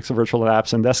Citrix Virtual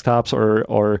Apps and Desktops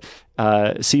or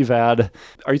CVAD.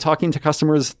 Are you talking to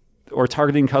customers or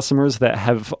targeting customers that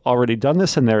have already done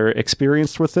this and they're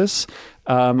experienced with this,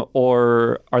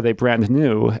 or are they brand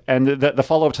new? And the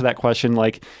follow-up to that question,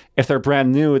 like if they're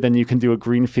brand new, then you can do a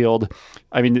greenfield.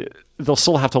 I mean, they'll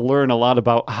still have to learn a lot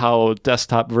about how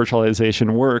desktop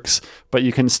virtualization works, but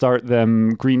you can start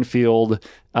them greenfield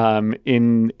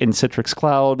in Citrix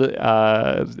Cloud,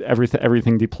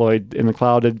 everything deployed in the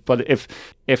cloud. But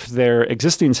if they're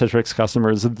existing Citrix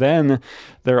customers, then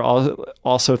they're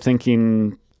also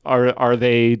thinking, are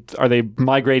they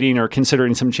migrating or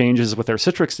considering some changes with their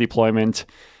Citrix deployment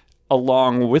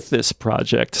along with this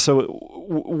project? So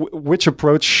which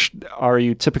approach are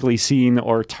you typically seeing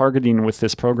or targeting with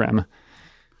this program?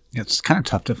 It's kind of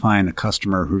tough to find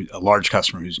a large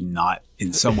customer who's not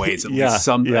in some ways, at least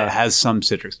that has some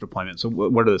Citrix deployment. So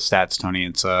what are the stats, Tony?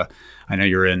 It's I know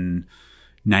you're in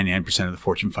 99% of the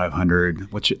Fortune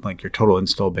 500. What's like your total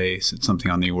install base? It's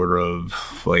something on the order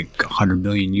of like 100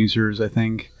 million users, I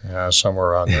think. Yeah, somewhere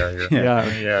around there. Yeah.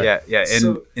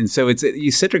 And so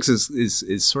Citrix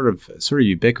is sort of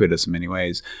ubiquitous in many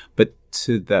ways. But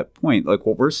to that point, like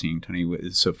what we're seeing, Tony,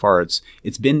 is so far it's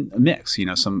been a mix. You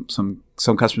know, some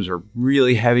customers are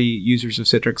really heavy users of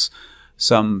Citrix.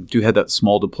 Some do have that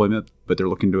small deployment, but they're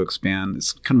looking to expand.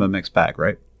 It's kind of a mixed bag,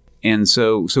 right? And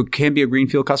so can be a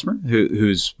greenfield customer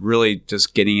who's really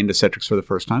just getting into Citrix for the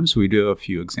first time. So we do have a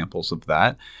few examples of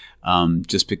that.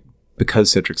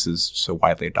 Because Citrix is so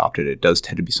widely adopted, it does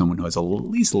tend to be someone who has at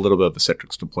least a little bit of a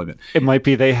Citrix deployment. It might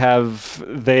be they have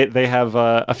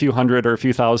a few hundred or a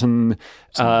few thousand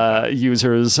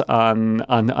users on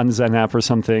XenApp or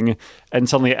something, and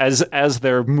suddenly as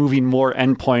they're moving more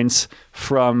endpoints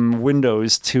from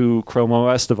Windows to Chrome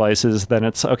OS devices, then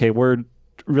it's okay. We're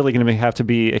really going to have to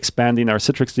be expanding our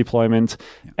Citrix deployment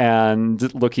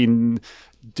and looking,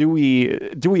 do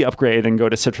we upgrade and go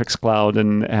to Citrix Cloud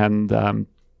and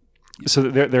so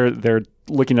they're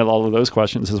looking at all of those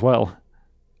questions as well.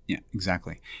 Yeah,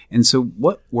 exactly. And so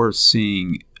what we're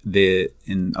seeing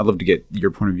and I'd love to get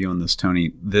your point of view on this, Tony.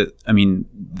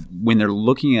 When they're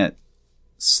looking at,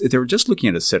 if they were just looking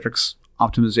at a Citrix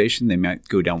optimization, they might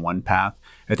go down one path.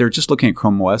 If they're just looking at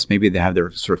Chrome OS, maybe they have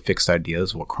their sort of fixed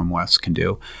ideas of what Chrome OS can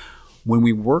do. When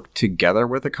we work together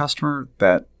with a customer,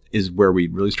 that is where we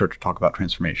really start to talk about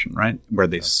transformation, right? Where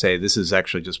they say this is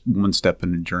actually just one step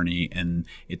in the journey, and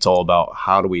it's all about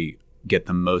how do we get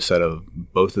the most out of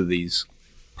both of these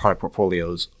product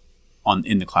portfolios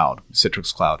in the cloud,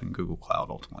 Citrix Cloud and Google Cloud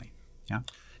ultimately. Yeah.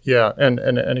 Yeah, and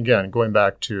again, going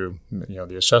back to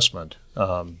the assessment,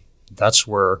 that's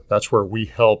where we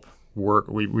help work.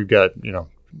 We've got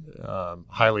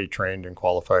highly trained and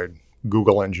qualified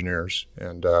Google engineers,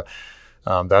 and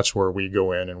that's where we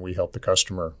go in and we help the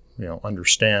customer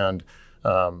understand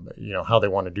how they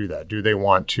want to do that. Do they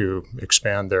want to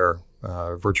expand their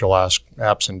virtual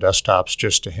apps and desktops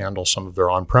just to handle some of their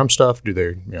on-prem stuff? Do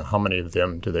they how many of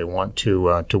them do they want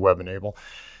to web enable?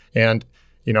 And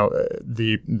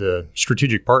the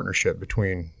strategic partnership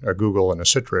between Google and a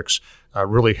Citrix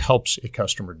really helps a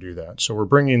customer do that. So we're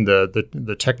bringing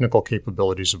the technical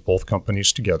capabilities of both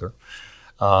companies together,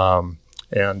 and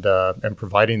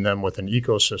providing them with an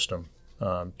ecosystem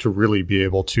to really be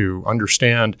able to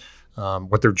understand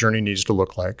what their journey needs to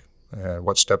look like,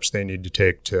 what steps they need to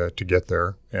take to get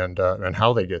there, and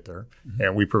how they get there. Mm-hmm.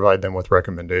 And we provide them with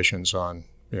recommendations on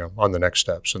the next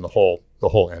steps and the whole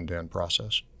end-to-end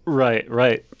process.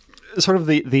 Right. Sort of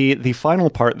the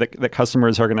final part that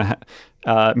customers are going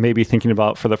to maybe thinking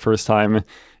about for the first time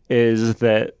is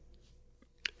that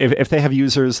if they have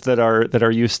users that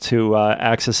are used to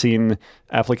accessing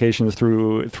applications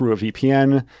through a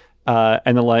VPN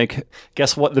and the like,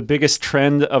 guess what? The biggest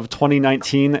trend of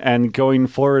 2019 and going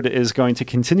forward is going to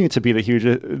continue to be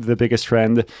the biggest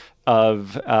trend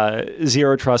of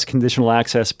zero trust, conditional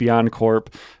access, beyond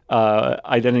corp,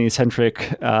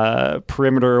 identity-centric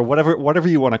perimeter, whatever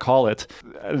you want to call it.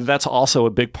 That's also a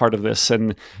big part of this,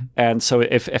 and so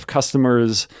if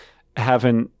customers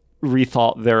haven't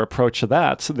rethought their approach to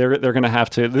that, they're going to have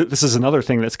to. This is another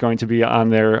thing that's going to be on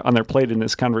their plate in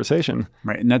this conversation,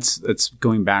 right? And that's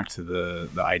going back to the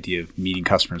idea of meeting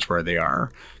customers where they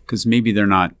are, because maybe they're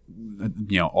not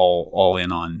all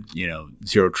in on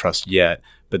zero trust yet,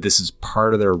 but this is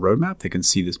part of their roadmap. They can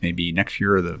see this maybe next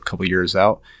year or the couple of years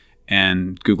out,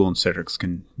 and Google and Citrix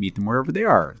can meet them wherever they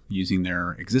are using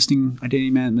their existing identity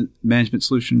management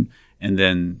solution, and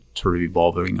then sort of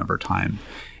evolving over time.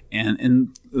 And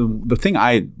the thing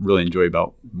I really enjoy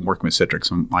about working with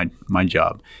Citrix and my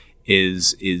job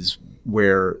is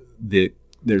where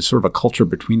there's sort of a culture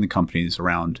between the companies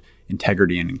around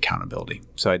integrity and accountability.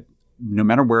 So no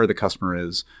matter where the customer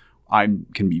is, I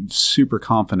can be super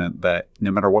confident that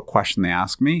no matter what question they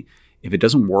ask me, if it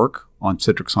doesn't work on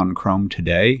Citrix on Chrome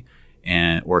today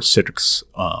or Citrix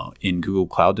in Google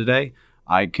Cloud today,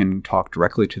 I can talk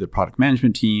directly to the product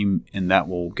management team, and that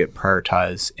will get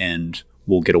prioritized and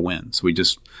we'll get a win. So we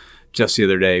just the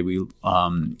other day we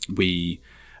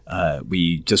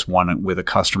just won it with a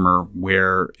customer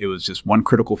where it was just one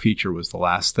critical feature was the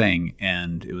last thing,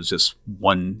 and it was just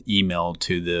one email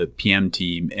to the PM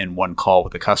team and one call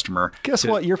with the customer. Guess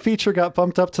what? Your feature got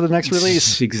bumped up to the next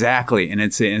release. Exactly, and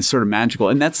it's sort of magical,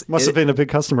 and must have been a big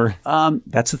customer.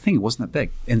 That's the thing; it wasn't that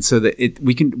big, and so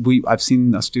I've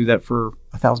seen us do that for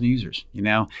 1,000 users,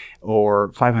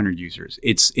 or 500 users.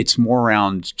 It's more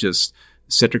around just.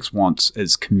 Citrix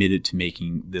is committed to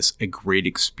making this a great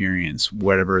experience.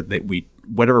 Whatever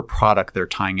product they're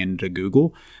tying into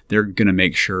Google, they're going to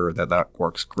make sure that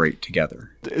works great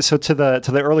together. So to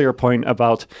the earlier point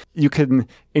about you can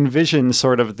envision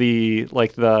sort of the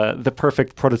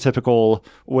perfect prototypical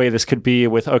way this could be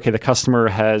with the customer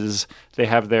they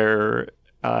have their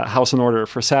house in order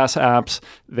for SaaS apps.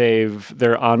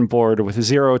 They're on board with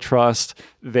Zero Trust.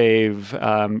 They've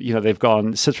gone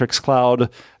Citrix Cloud.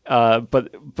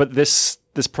 But this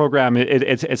program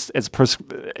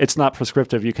it's not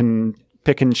prescriptive. You can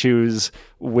pick and choose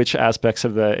which aspects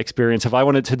of the experience. If I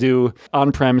wanted to do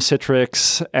on-prem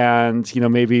Citrix, and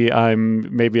maybe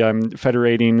I'm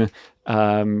federating,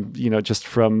 just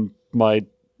from my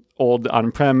old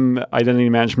on-prem identity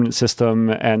management system,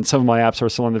 and some of my apps are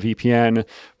still on the VPN,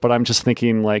 but I'm just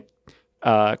thinking like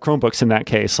Chromebooks in that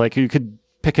case. Like you could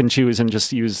pick and choose and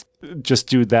just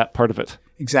do that part of it.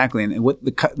 Exactly. And one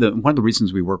of the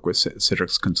reasons we work with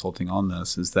Citrix Consulting on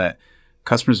this is that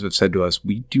customers have said to us,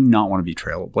 we do not want to be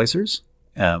trailblazers.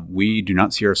 We do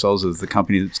not see ourselves as the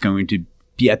company that's going to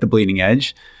be at the bleeding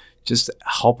edge. Just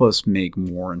help us make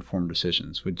more informed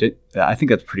decisions. I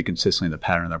think that's pretty consistently the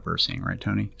pattern that we're seeing, right,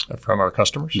 Tony? From our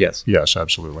customers? Yes. Yes,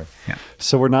 absolutely. Yeah.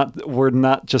 So we're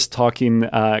not just talking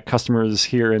customers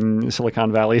here in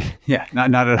Silicon Valley. Yeah,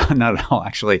 not at all.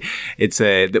 Actually, it's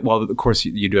of course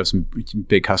you do have some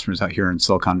big customers out here in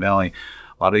Silicon Valley.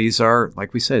 A lot of these are,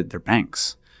 like we said, they're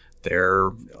banks. They're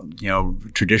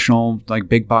traditional like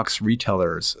big box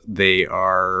retailers. They're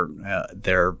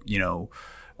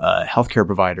healthcare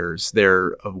providers.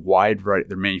 They're a wide variety.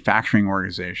 They're manufacturing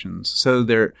organizations. So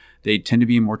they tend to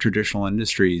be in more traditional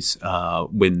industries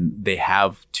when they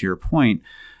have, to your point,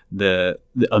 a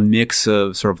mix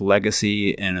of sort of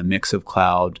legacy and a mix of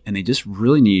cloud, and they just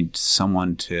really need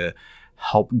someone to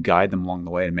help guide them along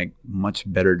the way to make much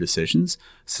better decisions,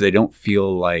 so they don't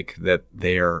feel like that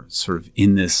they are sort of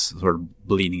in this sort of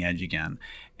bleeding edge again.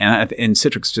 And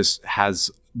Citrix just has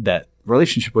that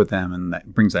relationship with them, and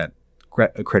that brings that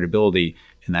credibility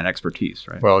and that expertise,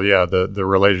 right? Well, yeah, the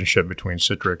relationship between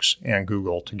Citrix and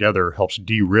Google together helps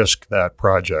de-risk that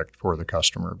project for the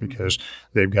customer, because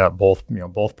they've got both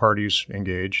parties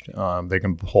engaged. They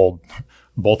can hold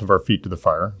both of our feet to the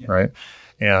fire, yeah. Right?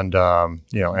 And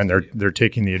and they're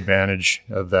taking the advantage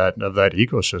of that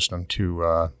ecosystem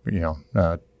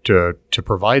to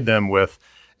provide them with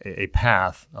a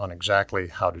path on exactly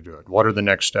how to do it. What are the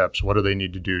next steps? What do they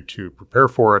need to do to prepare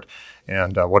for it?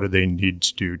 And what do they need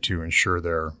to do to ensure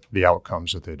the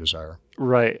outcomes that they desire?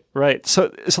 Right. So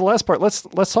the last part,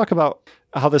 let's talk about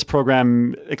how this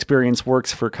program experience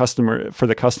works for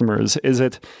the customers. Is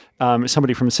it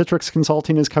somebody from Citrix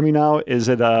Consulting is coming out? Is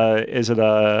it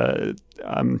a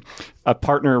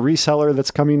partner reseller that's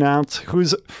coming out?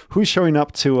 Who's showing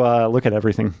up to look at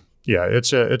everything? Yeah,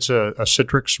 it's a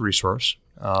Citrix resource.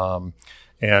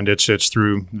 And it's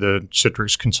through the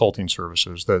Citrix consulting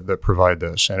services that provide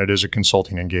this, and it is a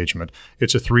consulting engagement.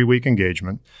 It's a 3-week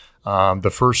engagement. The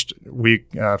first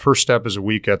step is a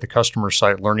week at the customer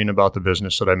site, learning about the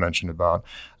business that I mentioned about.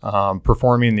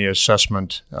 Performing the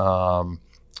assessment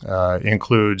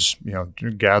includes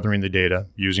gathering the data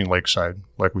using Lakeside,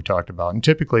 like we talked about, and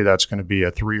typically that's going to be a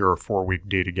 3 or 4 week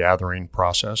data gathering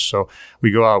process. So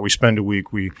we go out, we spend a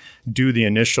week, we do the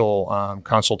initial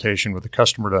consultation with the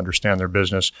customer to understand their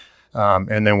business,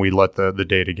 and then we let the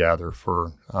data gather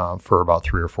for about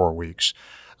 3 or 4 weeks.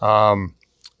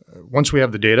 Once we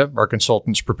have the data, our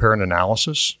consultants prepare an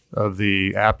analysis of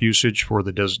the app usage for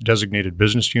the designated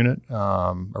business unit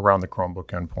around the Chromebook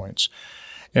endpoints,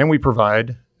 and we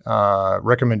provide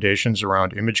recommendations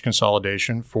around image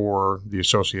consolidation for the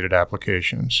associated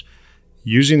applications.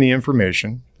 Using the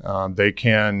information, they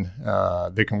can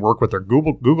work with their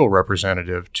Google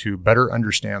representative to better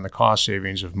understand the cost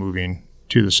savings of moving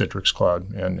to the Citrix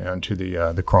Cloud and to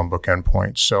the Chromebook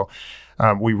endpoints. So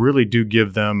we really do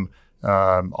give them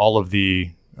all of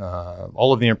the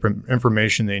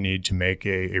information they need to make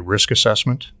a risk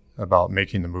assessment about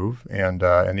making the move and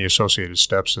the associated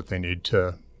steps that they need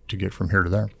to get from here to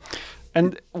there.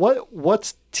 And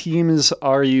what teams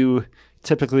are you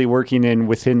typically working in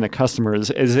within the customers?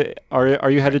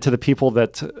 Are you headed to the people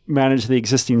that manage the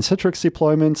existing Citrix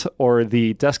deployment, or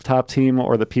the desktop team,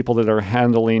 or the people that are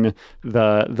handling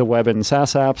the web and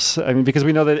SaaS apps? I mean, because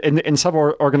we know that in some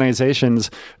organizations,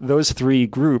 those three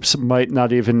groups might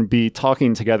not even be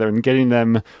talking together, and getting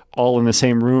them all in the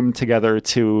same room together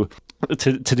to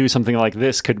do something like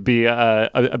this could be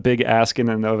a big ask in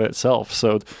and of itself.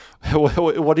 So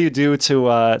what do you do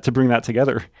to bring that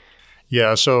together?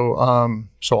 Yeah, so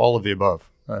all of the above.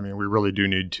 I mean, we really do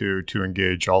need to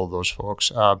engage all of those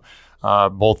folks,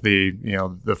 both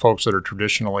the folks that are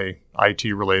traditionally IT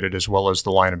related as well as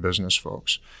the line of business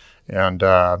folks, and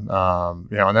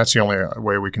and that's the only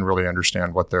way we can really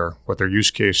understand what their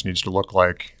use case needs to look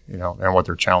like, and what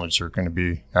their challenges are going to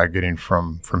be getting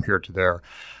from here to there.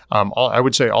 I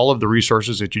would say all of the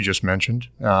resources that you just mentioned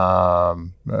have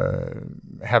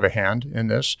a hand in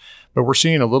this, but we're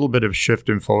seeing a little bit of shift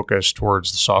in focus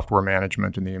towards the software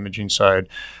management and the imaging side,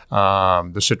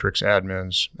 the Citrix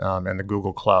admins, and the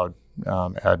Google Cloud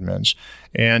admins.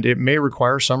 And it may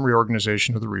require some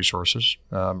reorganization of the resources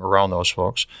around those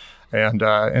folks,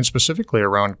 and specifically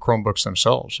around Chromebooks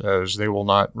themselves, as they will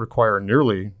not require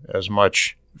nearly as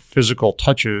much physical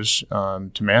touches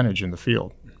to manage in the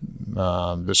field.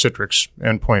 The Citrix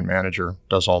Endpoint Manager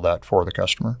does all that for the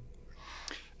customer.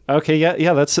 Okay,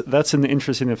 yeah, that's an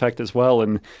interesting effect as well,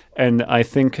 and I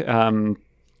think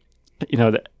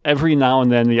every now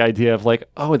and then the idea of like,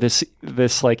 oh,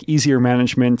 this like easier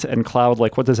management and cloud,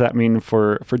 like what does that mean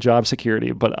for job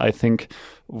security? But I think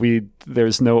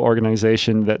there's no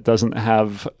organization that doesn't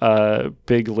have a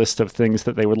big list of things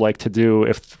that they would like to do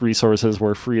if resources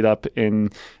were freed up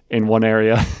in one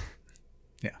area.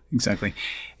 Yeah, exactly.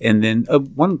 And then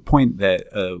one point that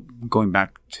going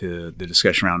back to the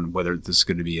discussion around whether this is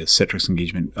going to be a Citrix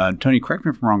engagement, Tony, correct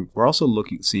me if I'm wrong, we're also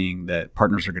seeing that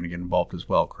partners are going to get involved as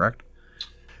well, correct?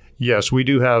 Yes, we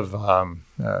do have,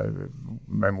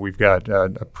 we've got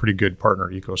a pretty good partner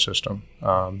ecosystem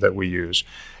that we use.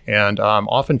 And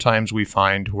oftentimes we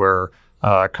find where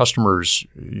customers,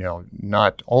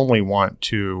 not only want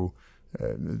to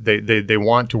they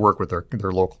want to work with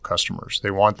their local customers.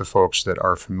 They want the folks that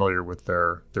are familiar with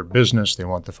their business. They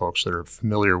want the folks that are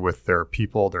familiar with their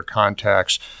people, their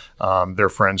contacts, their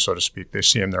friends, so to speak. They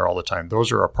see them there all the time. Those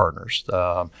are our partners.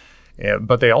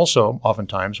 But they also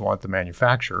oftentimes want the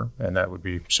manufacturer, and that would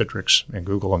be Citrix and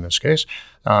Google in this case,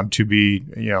 to be,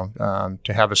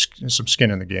 to have some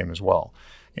skin in the game as well.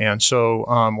 And so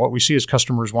what we see is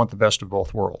customers want the best of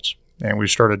both worlds. And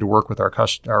we've started to work with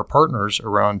our partners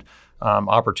around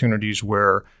opportunities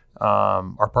where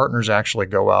our partners actually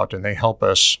go out and they help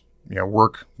us,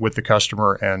 work with the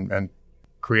customer and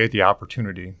create the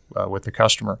opportunity with the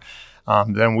customer.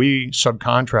 Then we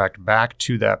subcontract back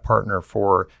to that partner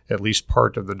for at least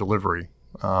part of the delivery,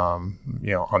 on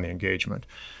the engagement.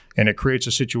 And it creates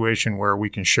a situation where we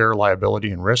can share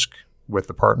liability and risk with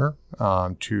the partner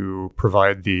to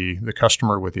provide the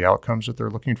customer with the outcomes that they're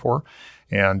looking for,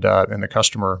 and the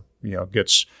customer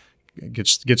gets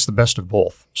the best of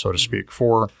both, so to speak,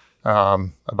 for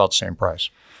about the same price.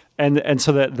 And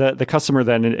so that the customer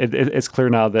then it's clear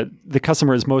now that the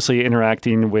customer is mostly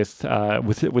interacting with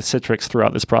Citrix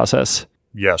throughout this process.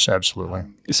 Yes, absolutely.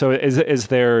 So is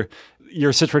there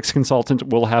your Citrix consultant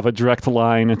will have a direct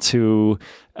line to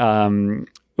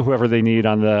whoever they need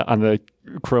on the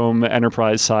Chrome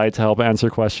enterprise side to help answer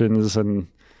questions, and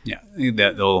yeah,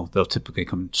 that they'll typically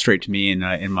come straight to me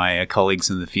and my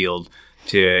colleagues in the field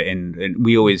and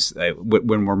we always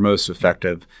when we're most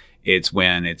effective, it's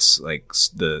when it's like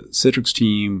the Citrix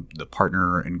team, the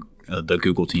partner, and the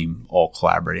Google team all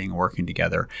collaborating, working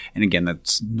together. And again,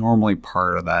 that's normally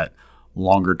part of that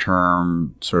longer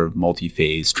term sort of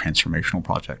multi-phase transformational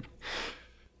project.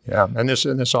 Yeah, and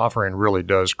this offering really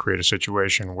does create a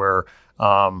situation where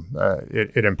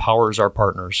it empowers our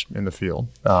partners in the field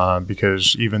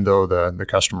because even though the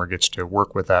customer gets to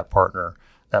work with that partner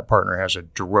has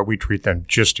we treat them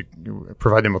just to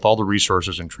provide them with all the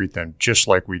resources and treat them just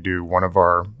like we do one of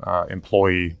our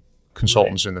employee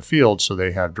consultants in the field, so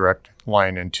they have direct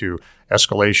line into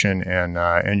escalation and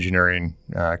engineering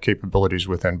capabilities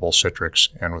within both Citrix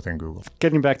and within Google.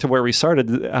 Getting back to where we started,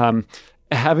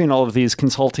 having all of these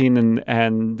consulting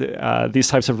and these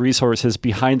types of resources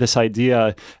behind this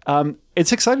idea,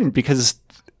 it's exciting because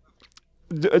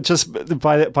just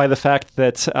by the fact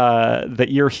that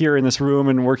that you're here in this room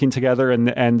and working together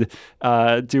and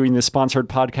doing this sponsored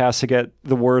podcast to get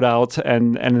the word out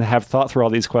and have thought through all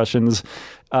these questions,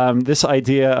 this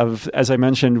idea of, as I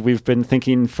mentioned, we've been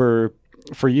thinking for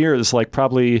years, like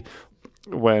probably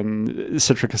when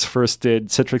Citrix first did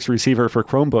Citrix Receiver for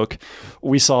Chromebook,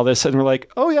 we saw this and we're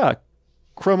like, oh yeah,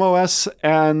 Chrome OS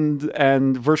and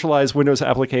virtualized Windows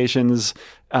applications,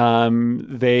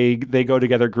 they go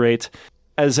together great.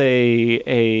 As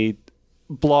a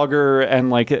blogger and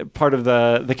like part of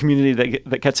the community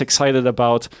that gets excited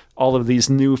about all of these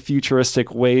new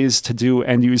futuristic ways to do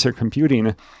end user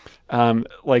computing,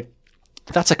 like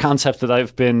that's a concept that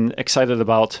I've been excited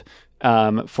about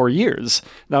for years.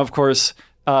 Now, of course,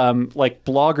 like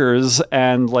bloggers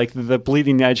and like the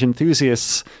bleeding edge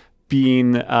enthusiasts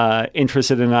being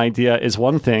interested in an idea is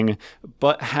one thing,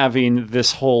 but having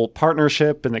this whole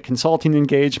partnership and the consulting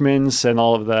engagements and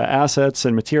all of the assets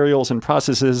and materials and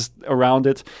processes around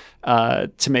it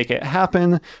to make it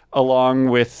happen, along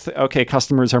with, okay,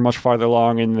 customers are much farther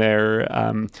along in their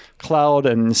cloud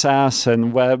and SaaS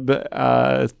and web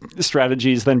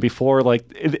strategies than before. Like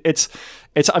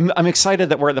I'm excited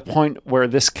that we're at the point where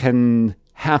this can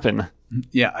happen.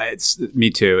 Yeah, it's me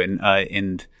too, and I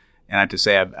have to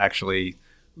say, I've actually,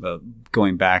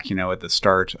 going back, at the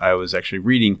start, I was actually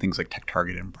reading things like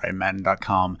TechTarget and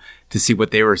BrianMadden.com to see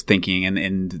what they were thinking.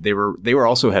 And they were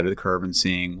also ahead of the curve and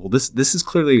seeing, well, this is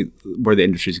clearly where the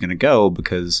industry is going to go,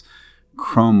 because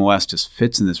Chrome OS just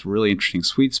fits in this really interesting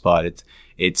sweet spot.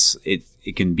 It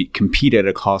can compete at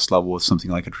a cost level with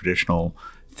something like a traditional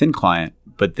thin client,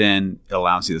 but then it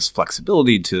allows you this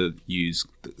flexibility to use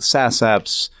SaaS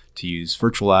apps, to use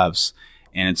virtual apps,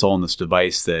 and it's all in this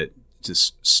device that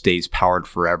just stays powered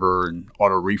forever and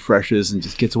auto refreshes and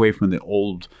just gets away from the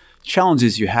old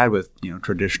challenges you had with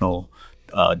traditional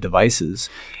devices.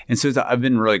 And so I've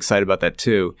been really excited about that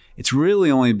too. It's really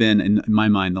only been, in my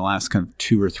mind, the last kind of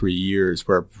 2 or 3 years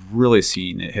where I've really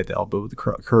seen it hit the elbow of the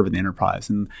curve in the enterprise.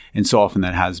 And so often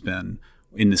that has been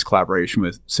in this collaboration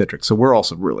with Citrix. So we're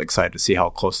also really excited to see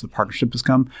how close the partnership has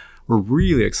come. We're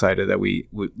really excited that we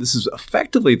this is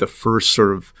effectively the first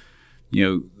sort of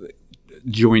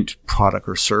joint product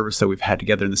or service that we've had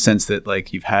together, in the sense that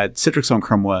like you've had Citrix on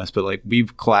Chrome OS, but like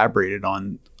we've collaborated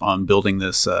on building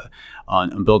this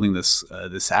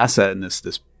this asset and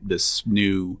this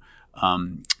new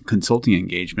consulting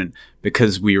engagement,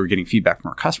 because we were getting feedback from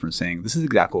our customers saying, this is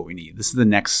exactly what we need. This is the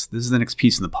next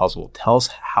piece in the puzzle. Tell us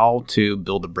how to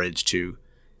build a bridge to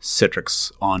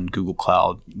Citrix on Google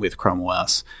Cloud with Chrome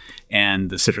OS.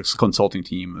 And the Citrix consulting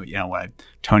team,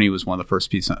 Tony was one of the first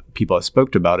people I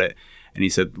spoke to about it. And he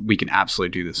said, we can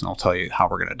absolutely do this, and I'll tell you how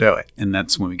we're going to do it. And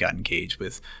that's when we got engaged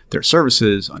with their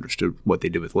services, understood what they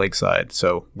did with Lakeside.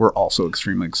 So we're also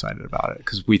extremely excited about it,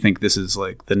 because we think this is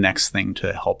like the next thing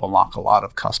to help unlock a lot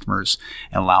of customers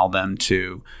and allow them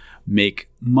to make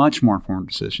much more informed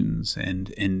decisions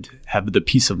and have the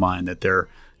peace of mind that they're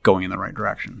going in the right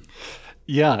direction.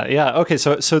 Yeah. Okay.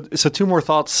 So 2 more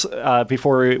thoughts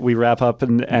before we wrap up,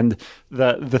 and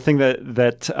the thing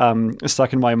that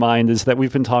stuck in my mind is that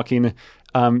we've been talking.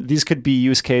 These could be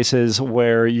use cases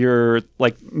where you're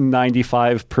like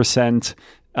 95%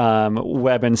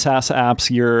 web and SaaS apps.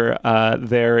 You're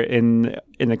there in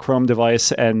the Chrome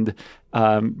device, and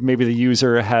maybe the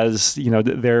user has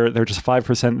they're just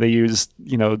 5%. They use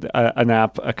an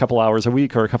app a couple hours a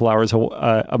week or a couple hours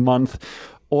a month.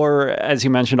 Or, as you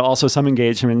mentioned, also some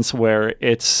engagements where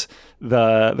it's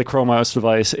the Chrome OS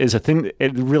device is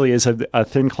it really is a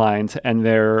thin client, and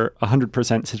they're 100%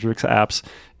 Citrix apps.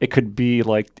 It could be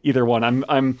like either one.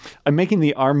 I'm making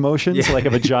the arm motions like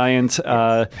of a giant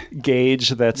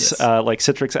gauge that's like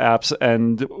Citrix apps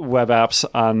and web apps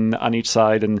on each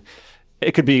side, and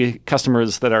it could be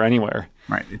customers that are anywhere.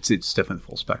 Right. It's definitely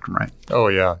full spectrum, right? Oh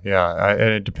yeah. And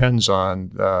it depends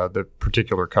on the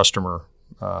particular customer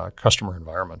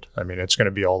environment. I mean, it's going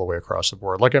to be all the way across the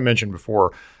board. Like I mentioned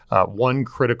before, one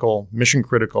mission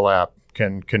critical app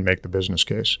can make the business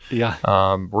case. Yeah.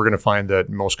 We're going to find that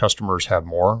most customers have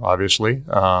more, obviously,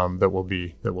 that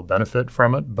will benefit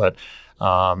from it, but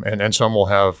and some will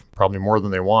have probably more than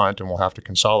they want, and we'll have to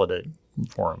consolidate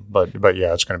for them. But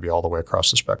yeah, it's going to be all the way across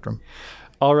the spectrum.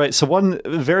 All right. So one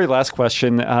very last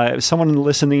question. Someone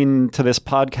listening to this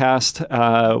podcast,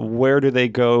 where do they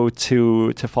go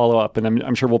to follow up? And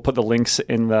I'm sure we'll put the links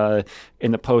in the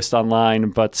post online,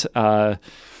 but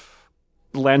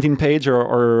landing page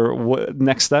or what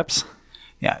next steps?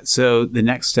 Yeah. So the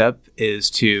next step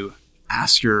is to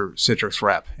ask your Citrix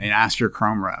rep and ask your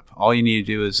Chrome rep. All you need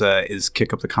to do is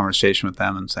kick up the conversation with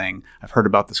them and saying, I've heard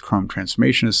about this Chrome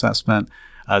Transformation Assessment.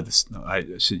 I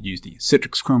should use the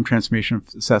Citrix Chrome Transformation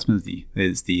Assessment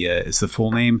is the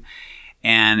full name,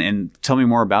 and tell me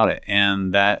more about it.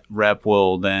 And that rep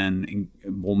will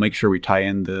make sure we tie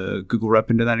in the Google rep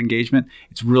into that engagement.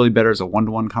 It's really better as a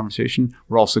one-to-one conversation.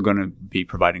 We're also going to be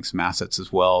providing some assets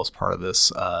as well as part of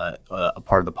this, a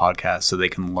part of the podcast, so they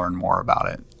can learn more about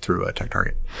it through a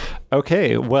TechTarget.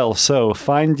 Okay, well, so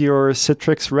find your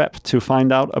Citrix rep to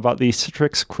find out about the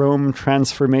Citrix Chrome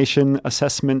Transformation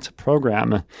Assessment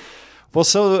Program. Well,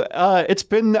 so it's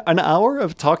been an hour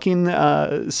of talking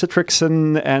Citrix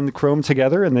and Chrome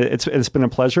together, and it's been a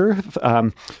pleasure.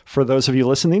 For those of you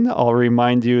listening, I'll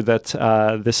remind you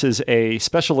that this is a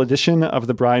special edition of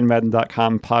the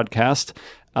BrianMadden.com podcast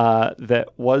that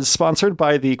was sponsored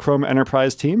by the Chrome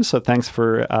Enterprise team, so thanks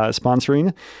for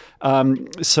sponsoring.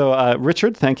 So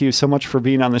Richard, thank you so much for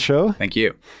being on the show. Thank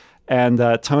you. And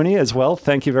Tony as well,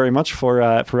 thank you very much for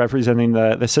representing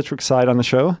the Citrix side on the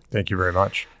show. Thank you very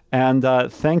much. And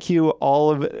thank you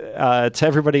all to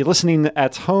everybody listening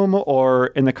at home or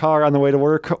in the car on the way to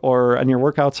work or on your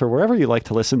workouts or wherever you like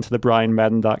to listen to the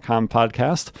BrianMadden.com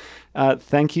podcast.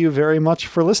 Thank you very much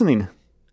for listening.